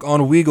Tailgate Talk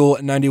on Weagle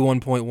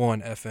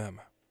 91.1 FM.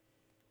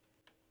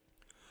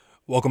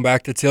 Welcome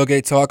back to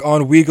Tailgate Talk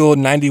on Weagle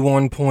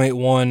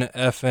 91.1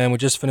 FM. We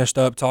just finished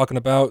up talking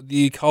about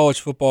the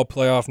College Football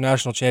Playoff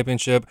National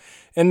Championship,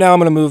 and now I'm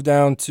going to move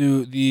down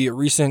to the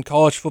recent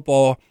College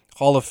Football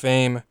Hall of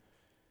Fame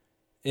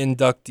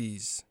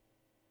inductees.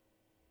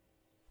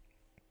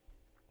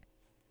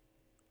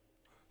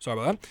 Sorry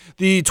about that.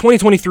 The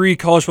 2023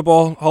 College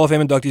Football Hall of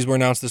Fame inductees were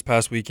announced this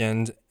past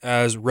weekend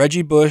as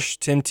Reggie Bush,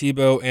 Tim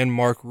Tebow, and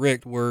Mark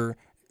Richt were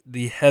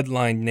the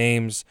headline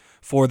names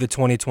for the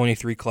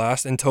 2023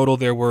 class. In total,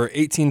 there were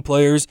 18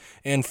 players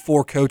and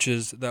 4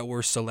 coaches that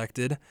were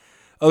selected.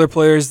 Other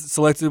players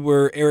selected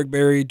were Eric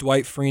Berry,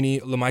 Dwight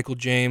Freeney, LaMichael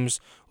James,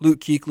 Luke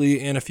Kuechly,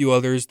 and a few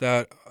others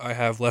that I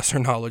have lesser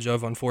knowledge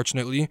of,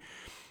 unfortunately.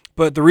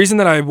 But the reason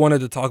that I wanted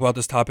to talk about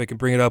this topic and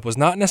bring it up was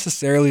not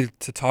necessarily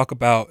to talk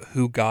about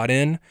who got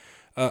in.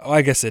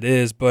 I guess it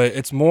is, but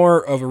it's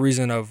more of a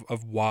reason of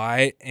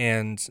why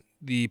and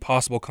the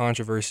possible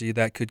controversy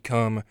that could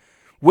come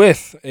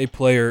with a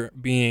player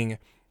being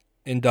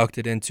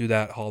inducted into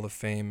that Hall of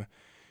Fame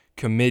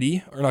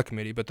committee, or not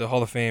committee, but the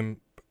Hall of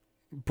Fame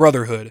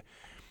brotherhood.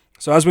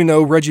 So as we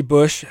know, Reggie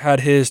Bush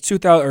had his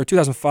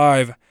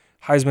 2005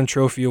 Heisman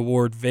Trophy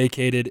Award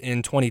vacated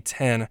in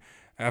 2010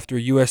 after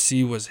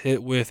USC was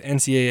hit with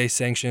NCAA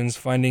sanctions,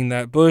 finding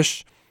that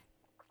Bush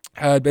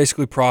had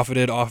basically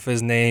profited off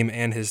his name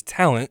and his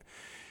talent.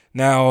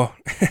 Now,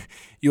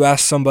 you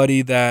ask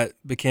somebody that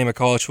became a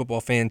college football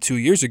fan 2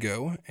 years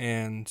ago,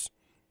 and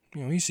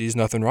he sees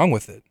nothing wrong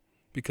with it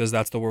because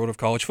that's the world of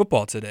college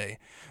football today.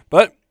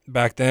 But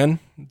back then,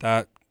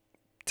 that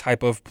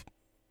type of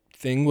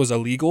thing was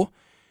illegal.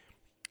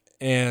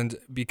 And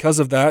because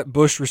of that,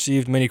 Bush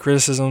received many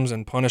criticisms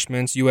and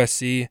punishments.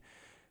 USC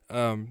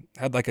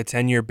had like a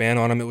 10-year ban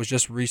on him. It was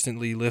just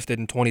recently lifted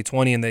in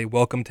 2020, and they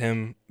welcomed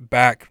him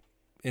back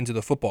into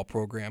the football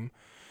program.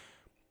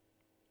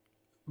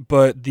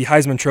 But the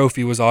Heisman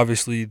Trophy was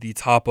obviously the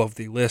top of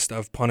the list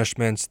of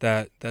punishments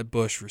that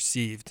Bush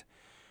received.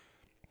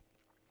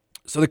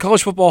 So the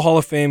College Football Hall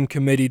of Fame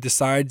committee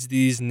decides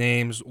these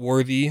names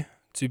worthy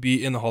to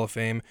be in the Hall of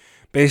Fame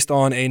based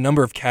on a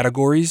number of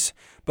categories,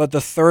 but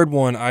the third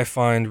one I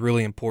find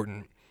really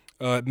important.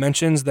 It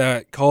mentions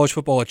that college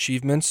football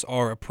achievements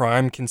are a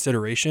prime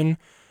consideration,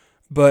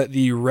 but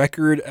the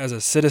record as a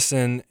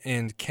citizen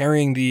and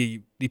carrying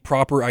the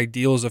proper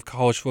ideals of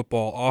college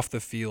football off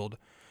the field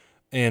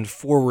and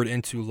forward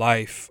into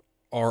life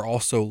are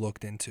also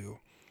looked into.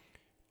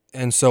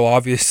 And so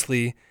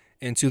obviously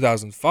in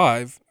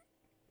 2005,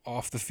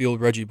 off the field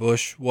Reggie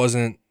Bush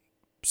wasn't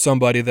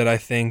somebody that I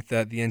think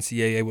that the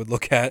NCAA would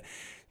look at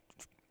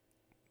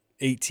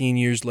 18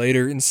 years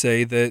later and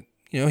say that,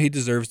 he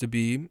deserves to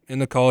be in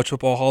the College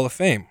Football Hall of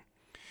Fame.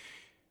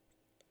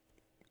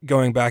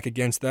 Going back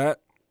against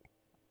that,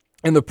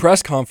 in the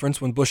press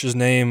conference when Bush's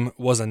name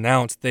was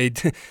announced, they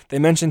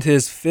mentioned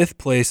his fifth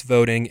place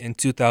voting in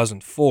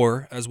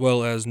 2004, as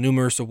well as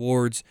numerous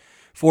awards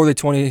for the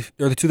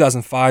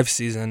 2005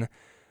 season,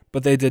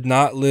 but they did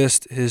not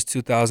list his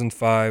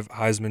 2005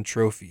 Heisman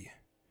Trophy.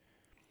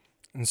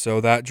 And so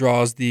that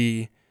draws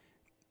the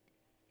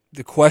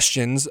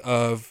questions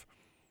of,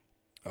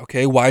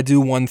 okay, why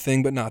do one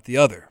thing but not the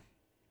other?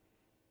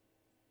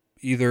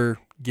 Either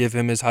give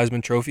him his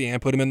Heisman Trophy and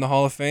put him in the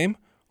Hall of Fame,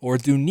 or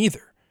do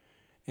neither.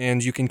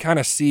 And you can kind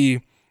of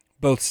see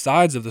both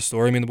sides of the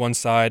story. I mean, the one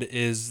side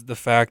is the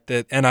fact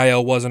that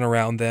NIL wasn't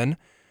around then,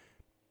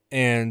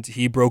 and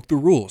he broke the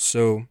rules.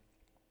 So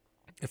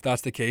if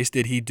that's the case,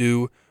 did he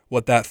do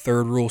what that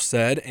third rule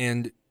said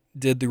and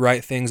did the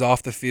right things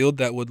off the field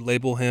that would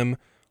label him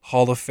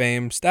Hall of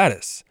Fame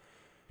status?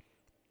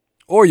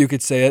 Or you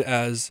could say it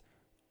as,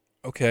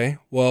 okay,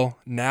 well,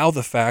 now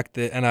the fact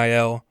that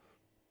NIL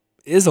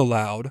is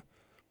allowed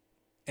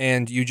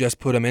and you just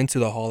put him into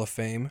the Hall of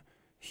Fame,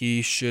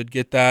 he should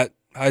get that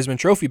Heisman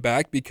Trophy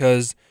back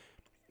because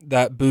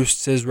that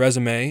boosts his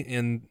resume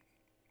in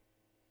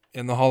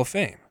the Hall of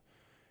Fame.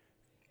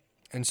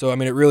 And so, I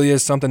mean, it really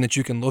is something that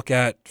you can look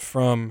at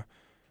from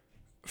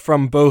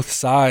both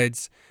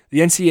sides. The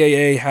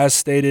NCAA has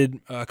stated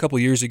a couple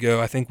years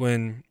ago, I think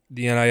when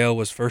the NIL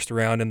was first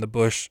around and the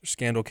Bush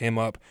scandal came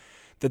up,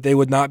 that they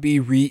would not be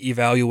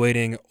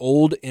re-evaluating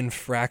old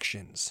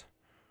infractions.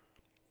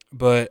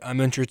 But I'm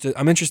interested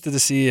to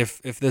see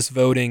if this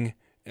voting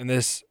and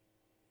this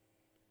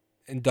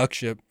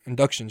inductionship,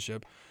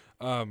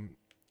 I'm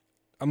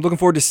looking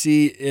forward to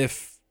see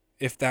if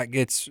that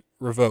gets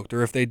revoked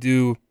or if they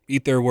do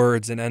eat their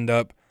words and end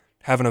up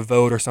having a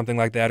vote or something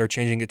like that, or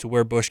changing it to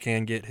where Bush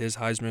can get his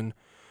Heisman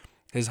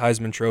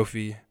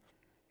Trophy.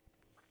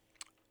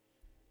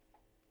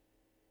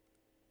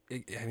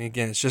 I mean,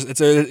 again,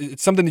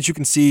 it's something that you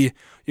can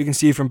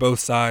see from both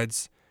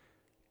sides.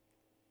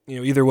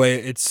 Either way,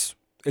 it's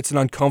an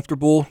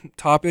uncomfortable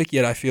topic,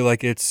 yet I feel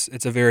like it's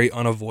a very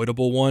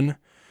unavoidable one.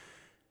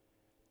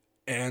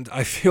 And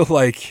I feel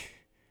like,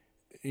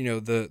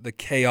 the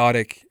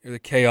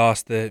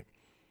chaos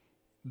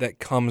that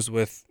comes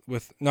with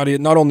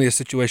not only a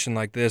situation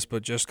like this,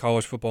 but just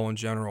college football in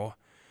general.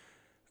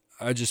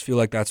 I just feel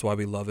like that's why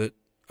we love it.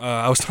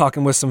 I was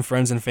talking with some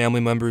friends and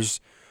family members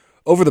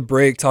over the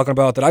break, talking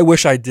about that I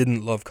wish I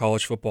didn't love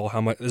college football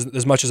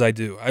as much as I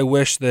do. I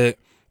wish that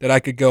I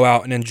could go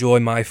out and enjoy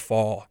my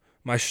fall,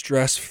 my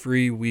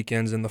stress-free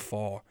weekends in the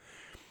fall.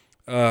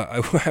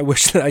 I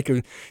wish that I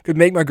could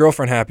make my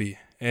girlfriend happy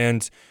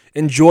and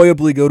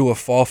enjoyably go to a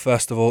fall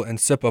festival and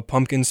sip a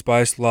pumpkin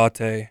spice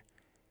latte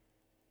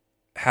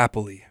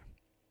happily.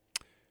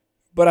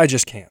 But I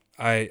just can't.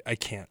 I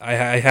can't. I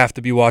have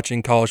to be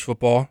watching college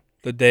football.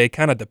 The day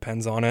kind of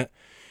depends on it.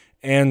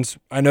 And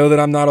I know that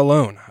I'm not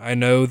alone. I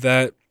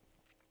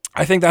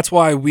think that's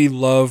why we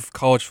love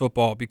college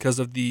football, because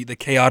of the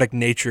chaotic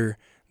nature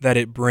that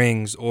it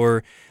brings,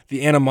 or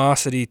the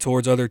animosity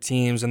towards other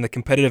teams and the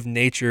competitive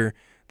nature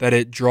that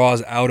it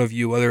draws out of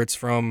you, whether it's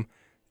from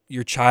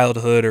your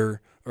childhood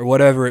or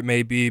whatever it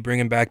may be,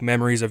 bringing back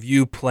memories of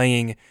you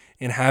playing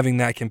and having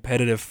that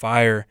competitive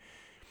fire.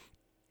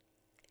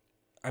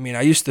 I mean,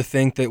 I used to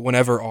think that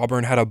whenever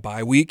Auburn had a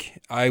bye week,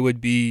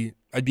 I'd be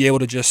able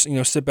to just,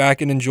 sit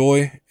back and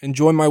enjoy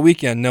my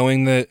weekend,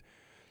 knowing that,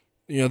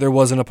 there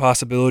wasn't a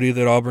possibility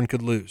that Auburn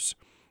could lose.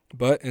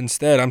 But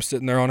instead, I'm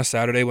sitting there on a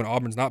Saturday when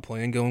Auburn's not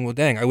playing going, well,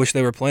 dang, I wish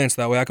they were playing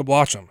so that way I could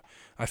watch them.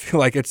 I feel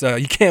like it's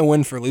you can't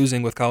win for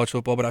losing with college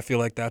football, but I feel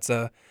like that's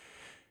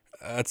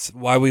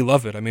why we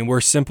love it. I mean,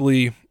 we're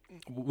simply,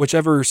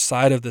 whichever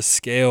side of the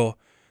scale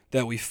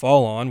that we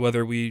fall on,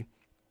 whether we,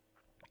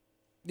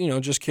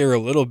 just care a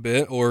little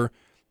bit, or,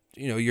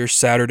 your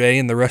Saturday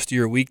and the rest of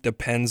your week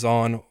depends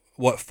on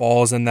what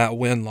falls in that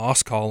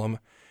win-loss column.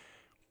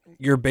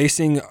 We are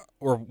basing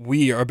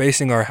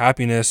our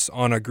happiness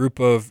on a group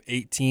of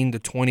 18 to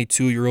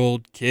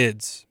 22-year-old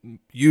kids,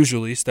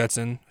 usually,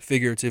 Stetson,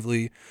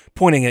 figuratively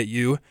pointing at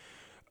you.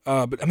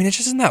 But, I mean, it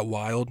just isn't that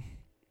wild.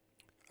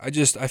 I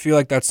feel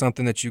like that's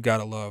something that you got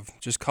to love.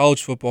 Just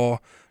college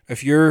football.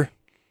 If you're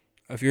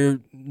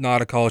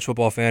not a college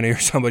football fan, or you're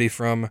somebody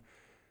from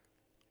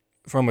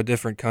a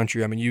different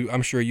country, I mean,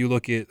 I'm sure you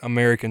look at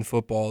American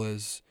football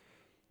as,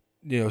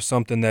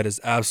 something that is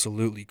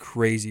absolutely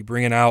crazy,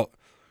 bringing out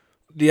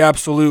the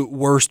absolute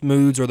worst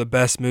moods or the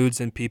best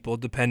moods in people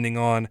depending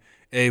on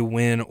a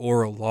win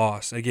or a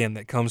loss. Again,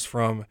 that comes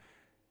from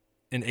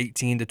an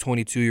 18 to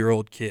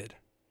 22-year-old kid.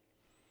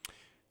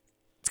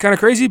 It's kind of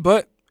crazy,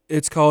 but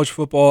it's college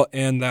football,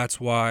 and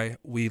that's why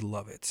we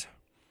love it.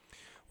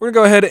 We're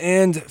going to go ahead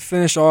and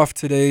finish off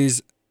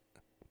today's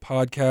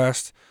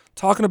podcast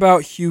talking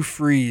about Hugh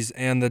Freeze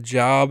and the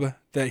job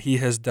that he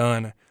has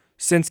done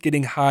since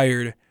getting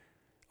hired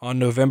on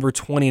November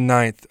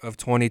 29th of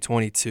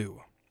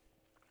 2022.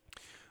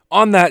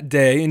 On that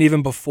day, and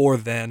even before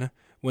then,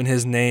 when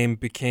his name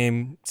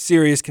became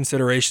serious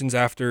considerations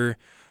after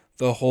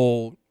the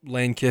whole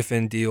Lane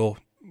Kiffin deal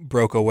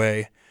broke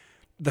away,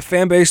 the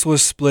fan base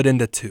was split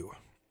into two.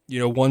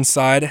 One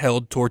side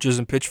held torches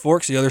and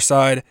pitchforks, the other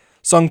side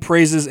sung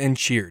praises and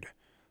cheered.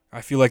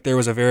 I feel like there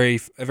was a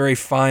very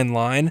fine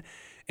line,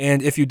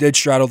 and if you did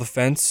straddle the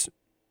fence,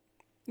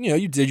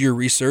 you did your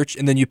research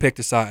and then you picked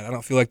a side. I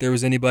don't feel like there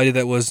was anybody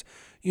that was,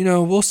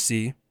 we'll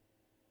see.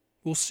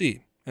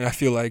 And I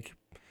feel like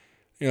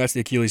that's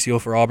the Achilles heel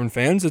for Auburn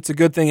fans. It's a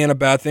good thing and a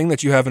bad thing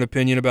that you have an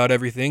opinion about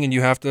everything, and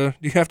you have to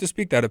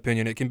speak that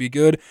opinion. It can be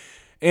good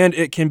and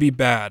it can be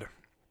bad.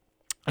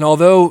 And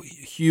although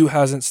Hugh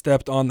hasn't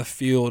stepped on the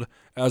field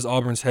as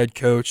Auburn's head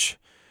coach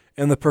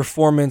and the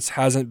performance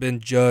hasn't been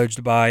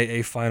judged by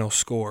a final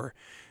score,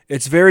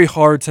 it's very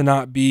hard to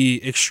not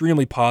be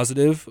extremely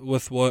positive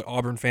with what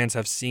Auburn fans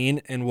have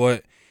seen and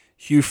what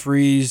Hugh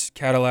Freeze,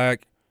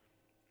 Cadillac,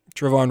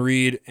 Trevon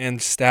Reed,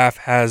 and staff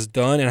has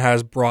done and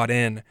has brought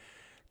in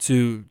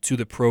to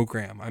the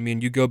program. I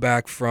mean, you go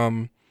back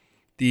from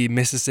the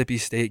Mississippi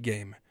State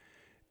game,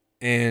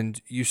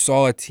 and you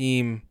saw a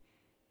team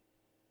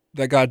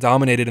that got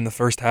dominated in the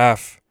first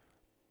half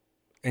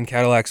in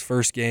Cadillac's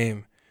first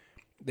game.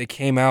 They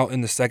came out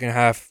in the second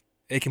half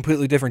a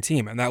completely different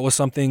team, and that was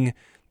something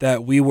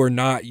that we were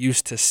not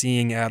used to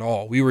seeing at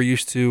all. We were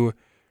used to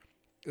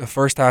the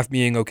first half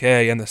being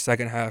okay and the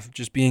second half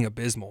just being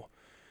abysmal.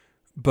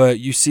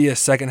 But you see a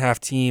second half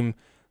team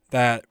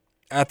that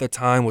at the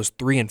time was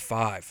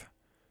 3-5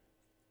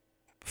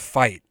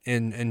 fight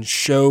and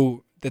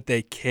show that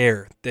they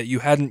care, that you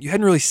hadn't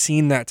really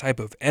seen that type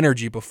of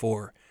energy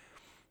before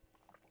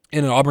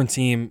in an Auburn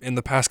team in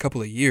the past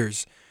couple of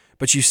years.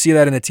 But you see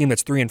that in a team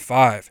that's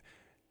 3-5.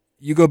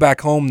 You go back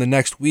home the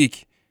next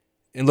week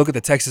and look at the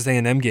Texas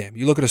A&M game.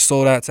 You look at a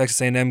sold-out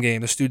Texas A&M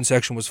game. The student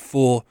section was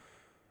full.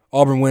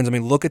 Auburn wins. I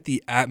mean, look at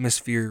the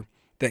atmosphere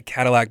that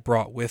Cadillac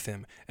brought with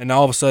him. And now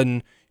all of a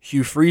sudden,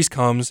 Hugh Freeze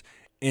comes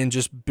and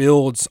just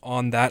builds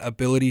on that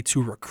ability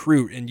to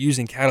recruit and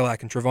using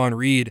Cadillac and Trevon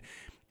Reed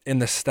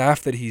and the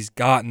staff that he's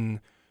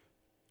gotten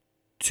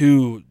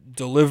to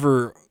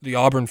deliver the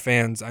Auburn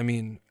fans. I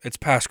mean, it's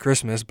past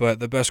Christmas,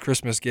 but the best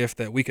Christmas gift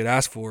that we could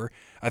ask for.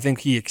 I think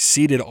he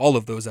exceeded all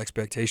of those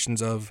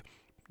expectations of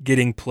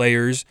getting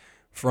players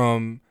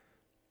from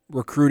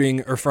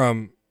recruiting or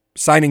from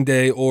signing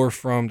day or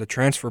from the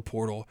transfer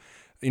portal.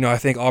 I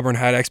think Auburn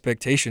had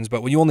expectations,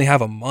 but when you only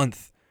have a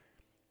month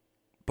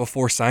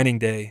before signing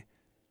day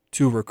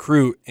to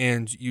recruit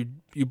and you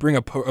bring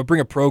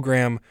a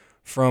program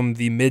from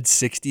the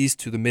mid-60s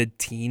to the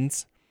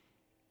mid-teens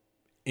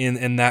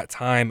in that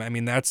time, I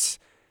mean, that's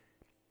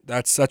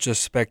such a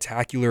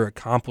spectacular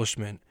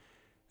accomplishment.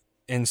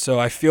 And so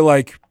I feel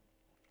like,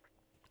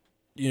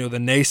 the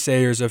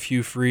naysayers of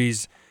Hugh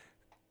Freeze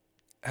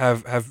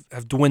have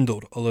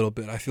dwindled a little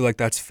bit. I feel like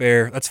that's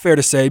fair. That's fair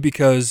to say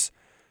because,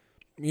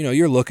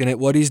 you're looking at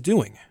what he's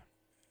doing.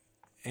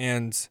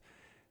 And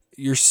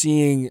you're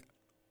seeing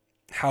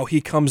how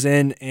he comes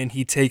in and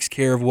he takes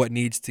care of what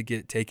needs to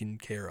get taken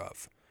care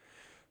of.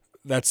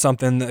 That's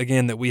something,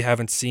 again, that we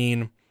haven't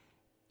seen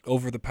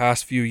over the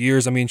past few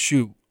years. I mean,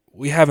 shoot,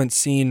 we haven't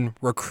seen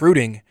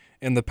recruiting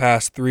in the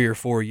past 3 or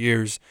 4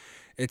 years.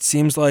 It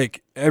seems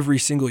like every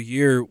single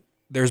year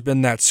there's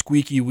been that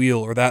squeaky wheel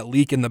or that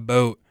leak in the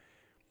boat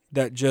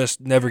that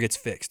just never gets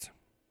fixed.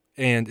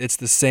 And it's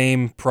the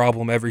same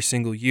problem every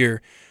single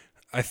year.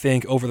 I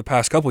think over the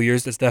past couple of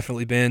years, that's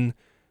definitely been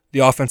the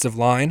offensive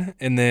line.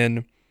 And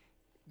then,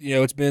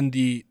 it's been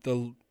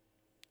the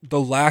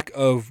lack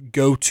of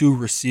go-to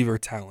receiver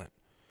talent.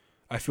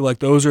 I feel like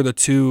those are the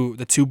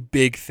two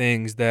big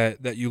things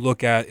that you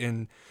look at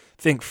and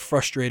think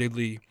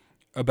frustratedly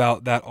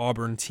about that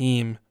Auburn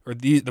team or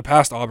the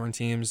past Auburn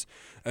teams.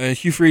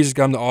 Hugh Freeze has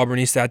come to Auburn.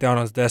 He sat down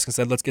on his desk and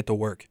said, let's get to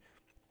work.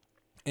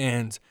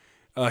 And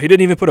he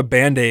didn't even put a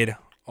Band-Aid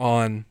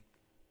on,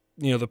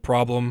 the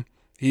problem.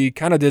 He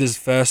kind of did his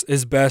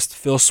best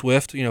Phil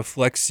Swift,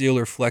 Flex Seal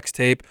or Flex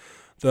Tape.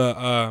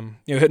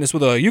 Hitting us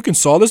with you can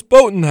saw this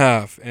boat in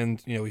half.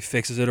 And, he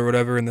fixes it or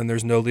whatever, and then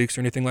there's no leaks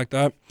or anything like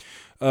that.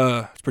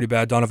 It's pretty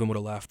bad. Donovan would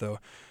have laughed, though.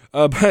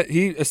 But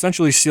he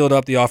essentially sealed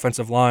up the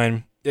offensive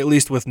line, at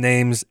least with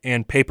names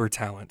and paper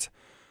talent.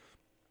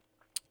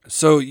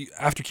 So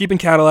after keeping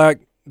Cadillac,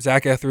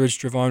 Zach Etheridge,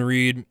 Trevon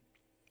Reed,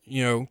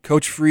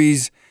 Coach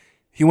Freeze,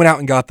 he went out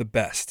and got the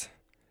best.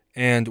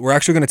 And we're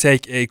actually going to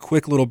take a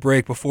quick little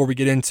break before we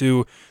get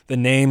into the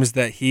names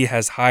that he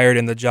has hired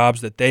and the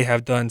jobs that they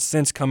have done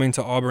since coming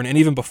to Auburn and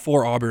even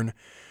before Auburn.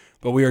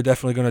 But we are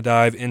definitely going to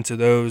dive into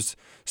those.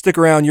 Stick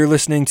around. You're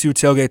listening to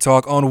Tailgate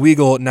Talk on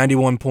Weagle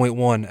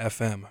 91.1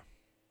 FM.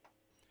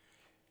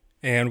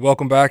 And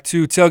welcome back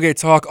to Tailgate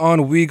Talk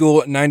on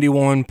Weagle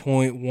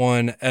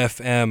 91.1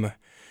 FM.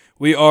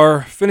 We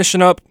are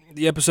finishing up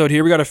the episode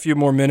here. We got a few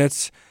more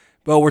minutes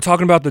But we're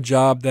talking about the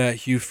job that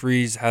Hugh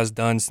Freeze has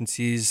done since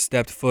he's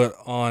stepped foot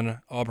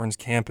on Auburn's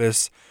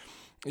campus.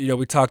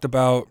 We talked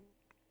about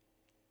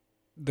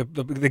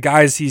the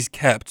guys he's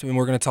kept, and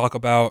we're going to talk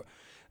about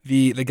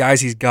the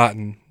guys he's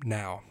gotten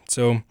now.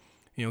 So,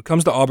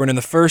 comes to Auburn, and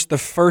the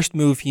first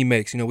move he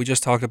makes, we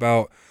just talked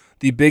about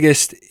the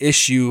biggest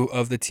issue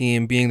of the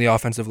team being the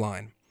offensive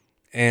line.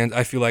 And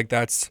I feel like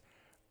that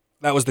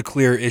was the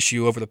clear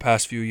issue over the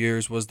past few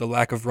years, was the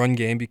lack of run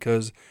game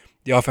because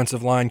the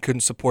offensive line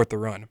couldn't support the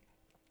run.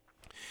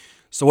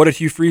 So what did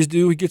Hugh Freeze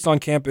do? He gets on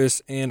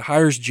campus and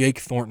hires Jake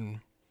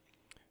Thornton,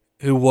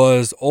 who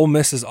was Ole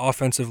Miss's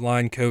offensive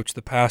line coach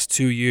the past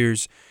 2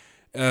 years,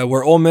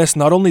 where Ole Miss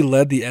not only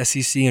led the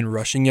SEC in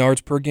rushing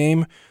yards per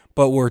game,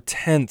 but were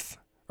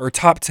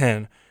top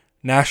 10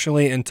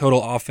 nationally in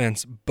total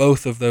offense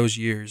both of those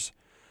years.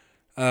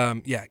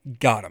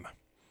 Got him.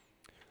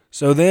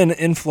 So then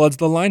in floods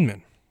the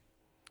linemen.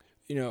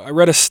 I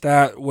read a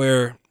stat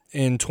where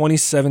in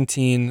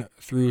 2017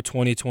 through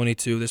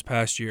 2022, this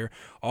past year,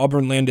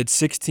 Auburn landed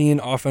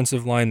 16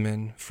 offensive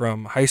linemen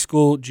from high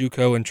school,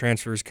 JUCO, and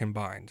transfers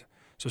combined.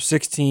 So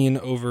 16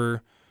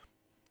 over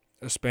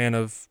a span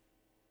of,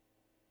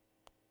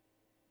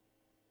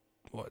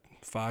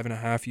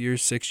 5.5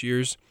 years, 6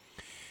 years.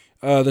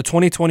 The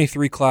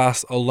 2023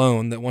 class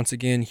alone, that once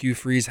again Hugh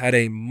Freeze had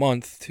a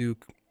month to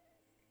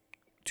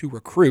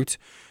recruit,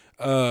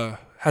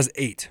 has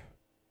 8.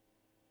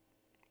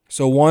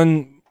 So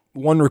one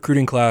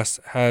recruiting class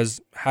has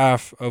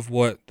half of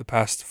what the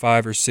past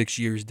 5 or 6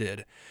 years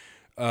did,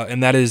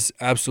 and that is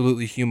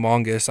absolutely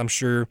humongous. I'm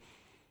sure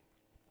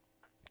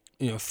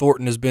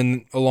Thornton has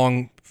been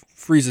along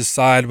Freeze's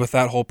side with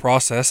that whole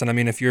process, and I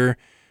mean if you're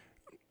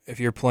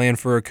playing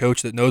for a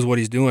coach that knows what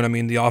he's doing, I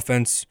mean the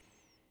offense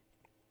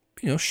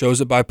shows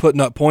it by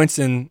putting up points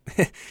and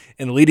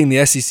and leading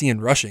the SEC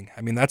in rushing.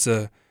 I mean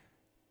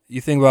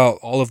you think about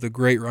all of the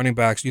great running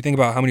backs, you think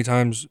about how many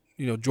times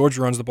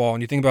Georgia runs the ball,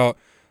 and you think about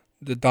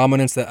the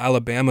dominance that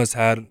Alabama's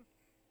had,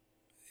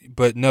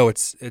 but no,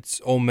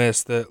 it's Ole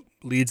Miss that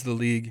leads the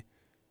league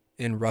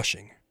in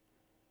rushing.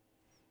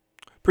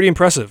 Pretty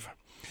impressive.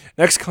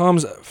 Next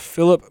comes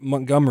Philip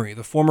Montgomery,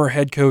 the former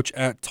head coach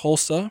at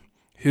Tulsa,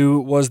 who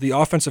was the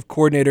offensive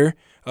coordinator,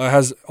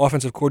 has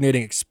offensive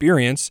coordinating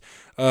experience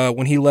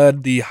when he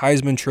led the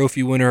Heisman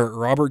Trophy winner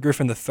Robert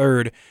Griffin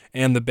III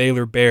and the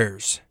Baylor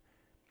Bears.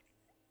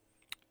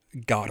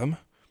 Got him.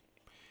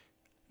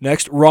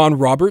 Next, Ron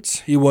Roberts.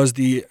 He was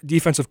the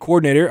defensive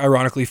coordinator,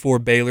 ironically, for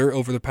Baylor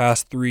over the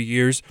past 3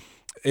 years,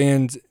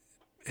 and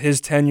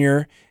his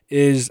tenure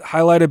is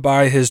highlighted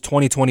by his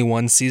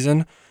 2021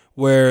 season,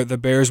 where the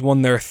Bears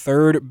won their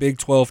 3rd Big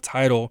 12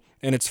 title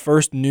and its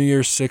first New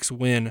Year's Six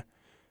win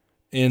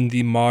in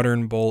the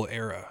modern bowl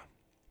era.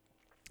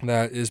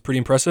 That is pretty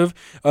impressive.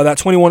 That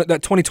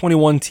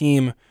 2021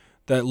 team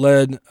that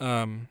led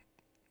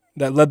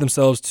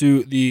themselves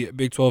to the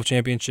Big 12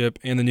 Championship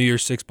and the New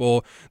Year's Six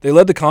Bowl. They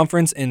led the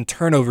conference in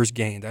turnovers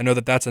gained. I know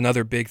that's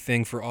another big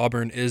thing for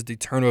Auburn is the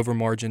turnover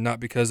margin,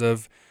 not because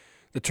of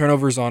the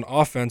turnovers on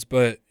offense,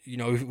 but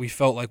we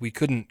felt like we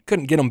couldn't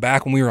get them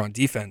back when we were on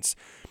defense.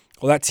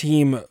 Well, that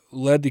team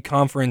led the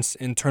conference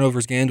in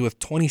turnovers gained with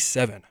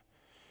 27.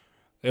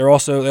 They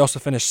also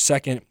finished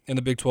second in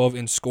the Big 12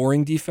 in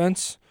scoring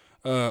defense,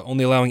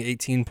 only allowing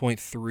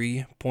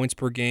 18.3 points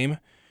per game.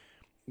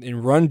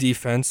 In run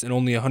defense and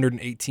only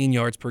 118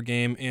 yards per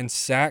game, and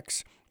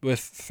sacks with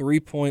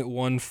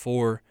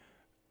 3.14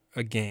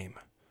 a game.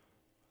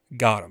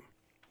 Got him.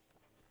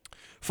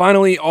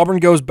 Finally, Auburn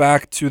goes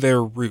back to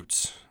their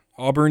roots.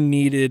 Auburn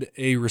needed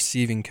a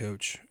receiving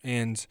coach,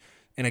 and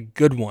a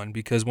good one,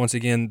 because once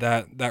again,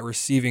 that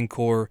receiving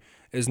core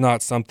is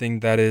not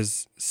something that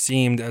is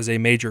seemed as a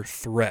major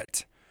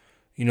threat.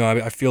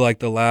 I feel like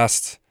the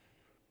last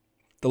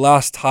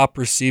top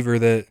receiver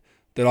that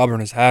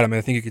Auburn has had. I mean,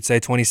 I think you could say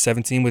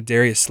 2017 with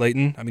Darius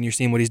Slayton. I mean, you're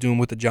seeing what he's doing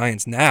with the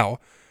Giants now.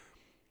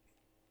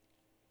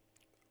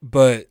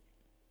 But,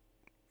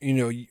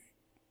 you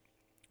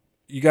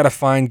got to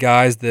find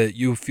guys that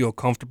you feel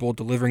comfortable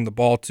delivering the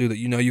ball to, that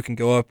you can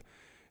go up,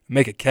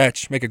 make a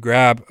catch, make a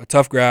grab, a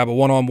tough grab, a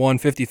one-on-one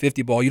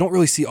 50-50 ball. You don't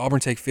really see Auburn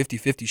take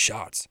 50-50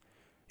 shots.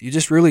 You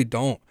just really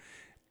don't.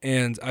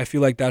 And I feel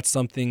like that's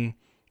something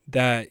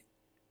that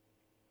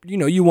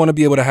you want to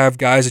be able to have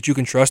guys that you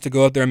can trust to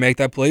go out there and make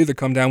that play, either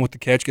come down with the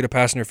catch, get a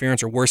pass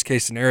interference, or worst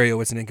case scenario,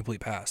 it's an incomplete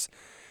pass.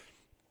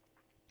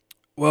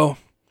 Well,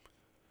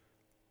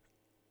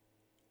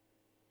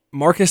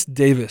 Marcus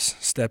Davis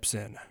steps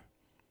in.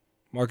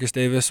 Marcus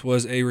Davis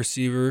was a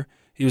receiver.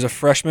 He was a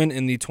freshman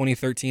in the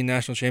 2013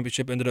 National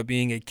Championship, ended up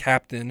being a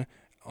captain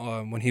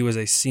when he was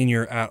a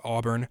senior at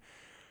Auburn.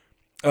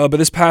 But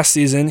this past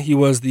season, he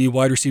was the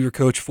wide receiver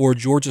coach for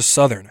Georgia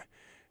Southern.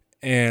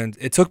 And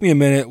it took me a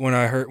minute when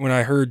I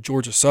heard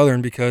Georgia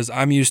Southern, because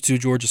I'm used to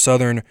Georgia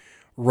Southern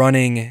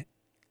running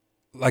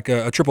like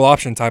a triple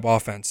option type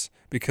offense,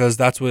 because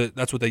that's what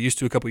they used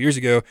to a couple years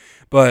ago.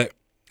 But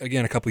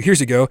again, a couple years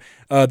ago,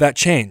 that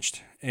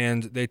changed,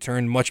 and they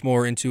turned much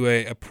more into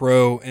a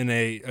pro and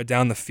a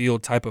down the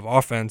field type of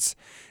offense.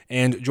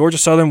 And Georgia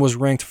Southern was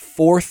ranked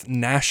 4th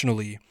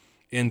nationally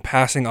in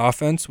passing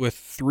offense with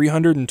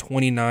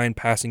 329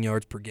 passing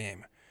yards per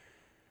game.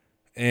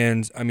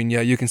 And, I mean,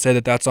 yeah, you can say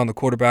that that's on the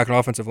quarterback and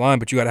offensive line,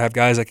 but you got to have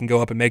guys that can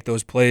go up and make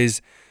those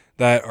plays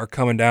that are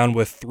coming down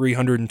with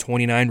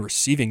 329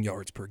 receiving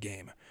yards per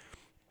game.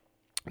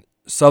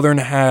 Southern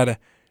had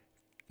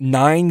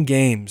 9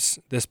 games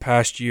this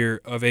past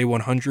year of a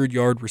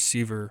 100-yard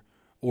receiver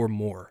or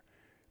more.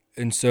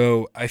 And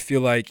so I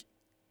feel like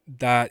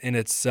that in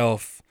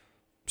itself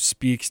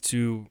speaks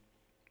to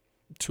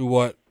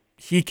what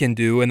he can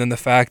do. And then the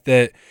fact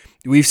that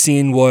we've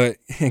seen what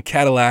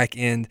Cadillac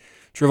and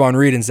Trevon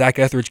Reed and Zach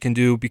Etheridge can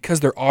do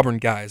because they're Auburn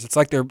guys. It's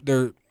like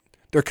they're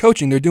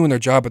coaching, they're doing their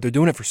job, but they're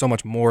doing it for so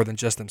much more than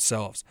just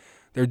themselves.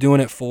 They're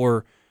doing it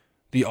for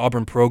the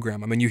Auburn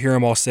program. I mean, you hear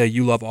them all say,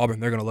 you love Auburn,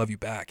 they're going to love you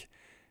back.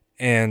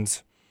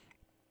 And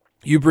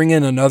you bring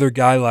in another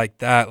guy like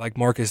that, like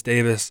Marcus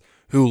Davis,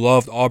 who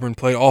loved Auburn,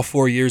 played all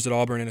 4 years at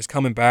Auburn, and is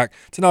coming back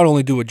to not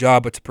only do a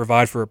job, but to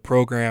provide for a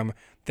program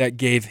that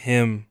gave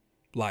him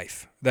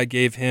life, that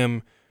gave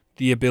him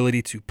the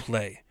ability to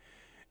play.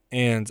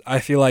 And I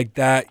feel like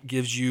that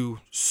gives you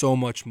so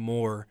much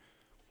more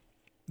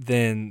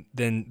than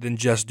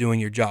just doing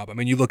your job. I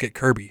mean, you look at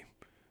Kirby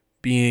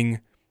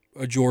being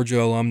a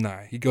Georgia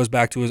alumni. He goes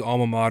back to his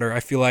alma mater. I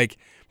feel like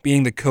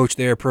being the coach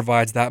there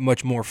provides that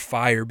much more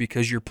fire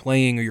because you're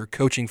playing or you're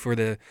coaching for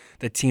the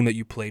team that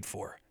you played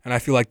for. And I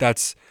feel like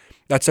that's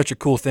such a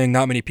cool thing.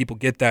 Not many people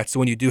get that. So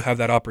when you do have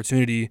that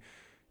opportunity,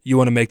 you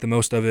want to make the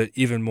most of it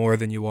even more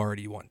than you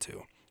already want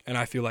to. And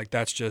I feel like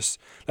that's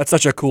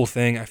such a cool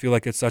thing. I feel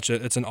like it's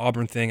an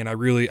Auburn thing, and I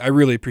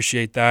really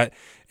appreciate that.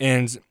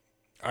 And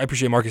I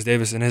appreciate Marcus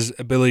Davis and his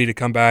ability to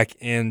come back.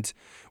 And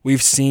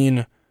we've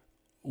seen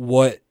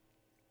what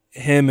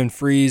him and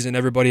Freeze and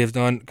everybody have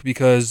done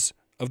because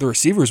of the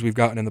receivers we've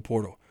gotten in the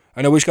portal.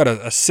 I know we just got a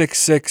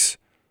 6'6"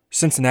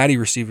 Cincinnati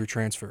receiver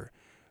transfer.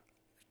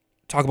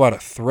 Talk about a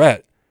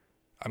threat.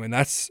 I mean,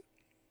 that's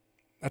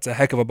a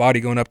heck of a body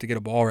going up to get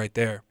a ball right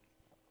there.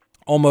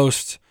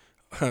 Almost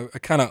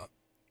kind of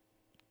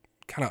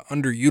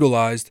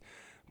underutilized,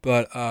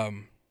 but oh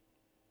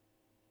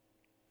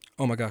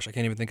my gosh, I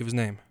can't even think of his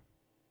name.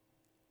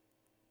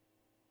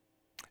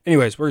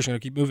 Anyways, we're just going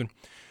to keep moving.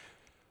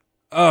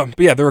 But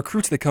yeah, the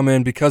recruits that come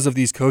in because of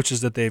these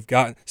coaches that they've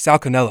got. Sal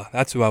Cannella,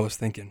 that's who I was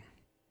thinking.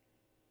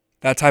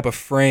 That type of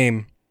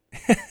frame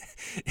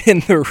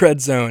in the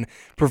red zone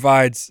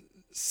provides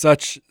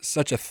such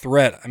a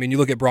threat. I mean, you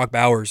look at Brock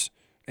Bowers,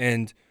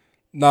 and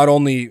not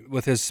only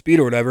with his speed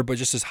or whatever, but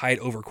just his height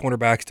over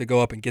cornerbacks to go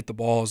up and get the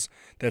balls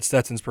that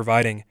Stetson's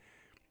providing.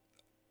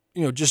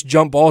 You know, just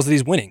jump balls that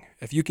he's winning.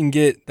 If you can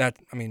get that,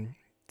 I mean,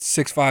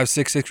 6'5",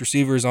 6'6"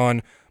 receivers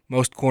on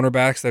most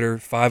cornerbacks that are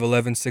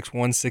 5'11", 6'1",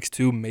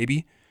 6'2",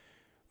 maybe.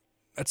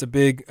 That's a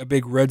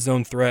big red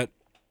zone threat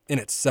in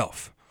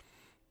itself.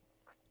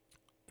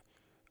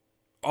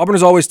 Auburn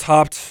has always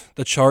topped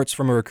the charts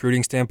from a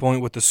recruiting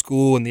standpoint with the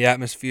school and the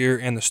atmosphere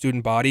and the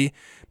student body,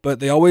 but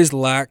they always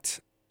lacked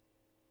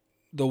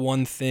the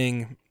one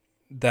thing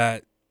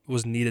that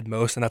was needed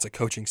most, and that's a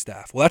coaching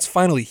staff. Well, that's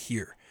finally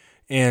here,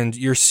 and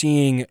you're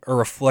seeing a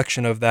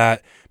reflection of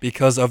that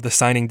because of the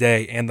signing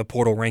day and the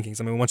portal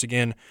rankings. I mean, once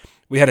again,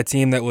 we had a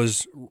team that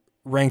was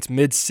ranked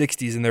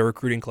mid-60s in their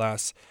recruiting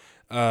class,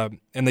 and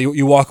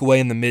you walk away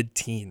in the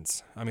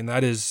mid-teens. I mean,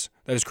 that is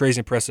crazy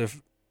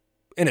impressive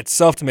in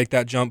itself to make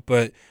that jump,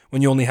 but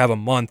when you only have a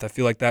month, I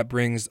feel like that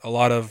brings a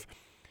lot of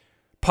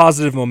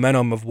positive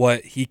momentum of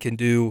what he can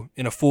do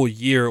in a full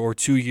year or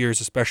 2 years,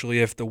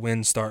 especially if the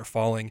wins start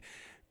falling.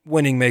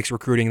 Winning makes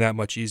recruiting that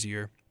much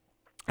easier.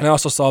 And I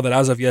also saw that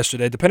as of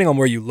yesterday, depending on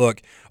where you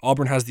look,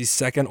 Auburn has the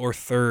second or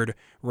third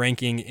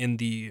ranking in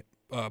the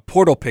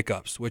portal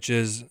pickups, which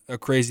is a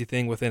crazy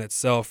thing within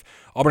itself.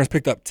 Auburn has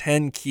picked up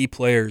 10 key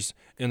players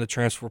in the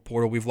transfer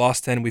portal. We've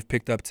lost 10, we've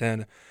picked up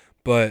 10,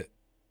 but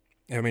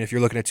I mean, if you're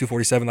looking at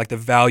 247, like the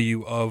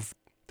value of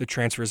the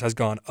transfers has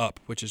gone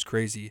up, which is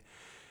crazy.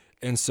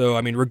 And so,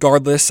 I mean,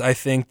 regardless, I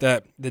think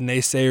that the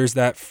naysayers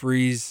about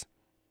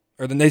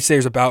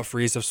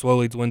Freeze have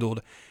slowly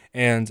dwindled,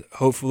 and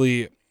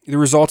hopefully the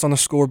results on the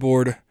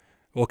scoreboard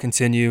will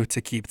continue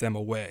to keep them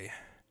away.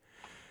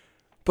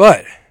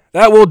 But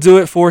that will do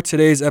it for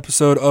today's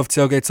episode of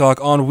Tailgate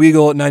Talk on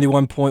Weagle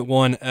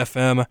 91.1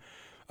 FM.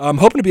 I'm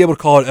hoping to be able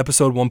to call it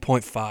episode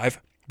 1.5.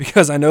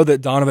 Because I know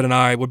that Donovan and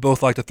I would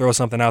both like to throw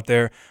something out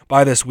there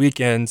by this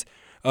weekend,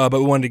 but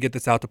we wanted to get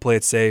this out to play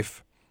it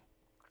safe,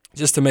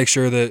 just to make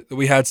sure that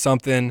we had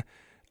something.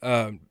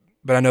 But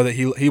I know that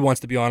he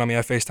wants to be on. I mean,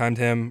 I FaceTimed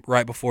him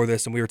right before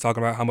this, and we were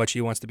talking about how much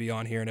he wants to be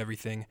on here and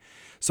everything.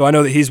 So I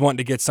know that he's wanting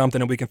to get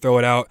something, and we can throw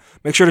it out.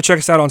 Make sure to check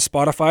us out on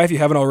Spotify if you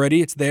haven't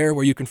already. It's there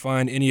where you can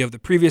find any of the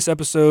previous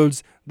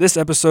episodes, this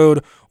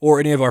episode, or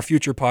any of our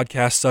future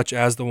podcasts, such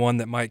as the one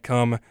that might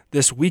come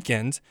this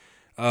weekend.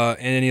 And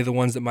any of the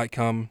ones that might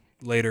come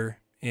later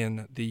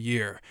in the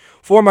year.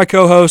 For my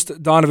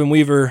co-host, Donovan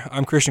Weaver,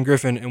 I'm Christian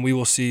Griffin, and we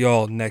will see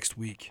y'all next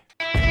week.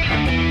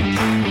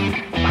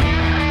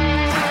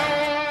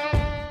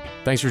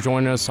 Thanks for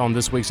joining us on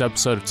this week's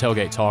episode of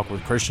Tailgate Talk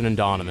with Christian and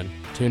Donovan.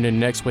 Tune in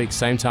next week,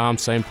 same time,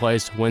 same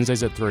place,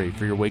 Wednesdays at 3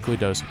 for your weekly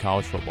dose of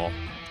college football.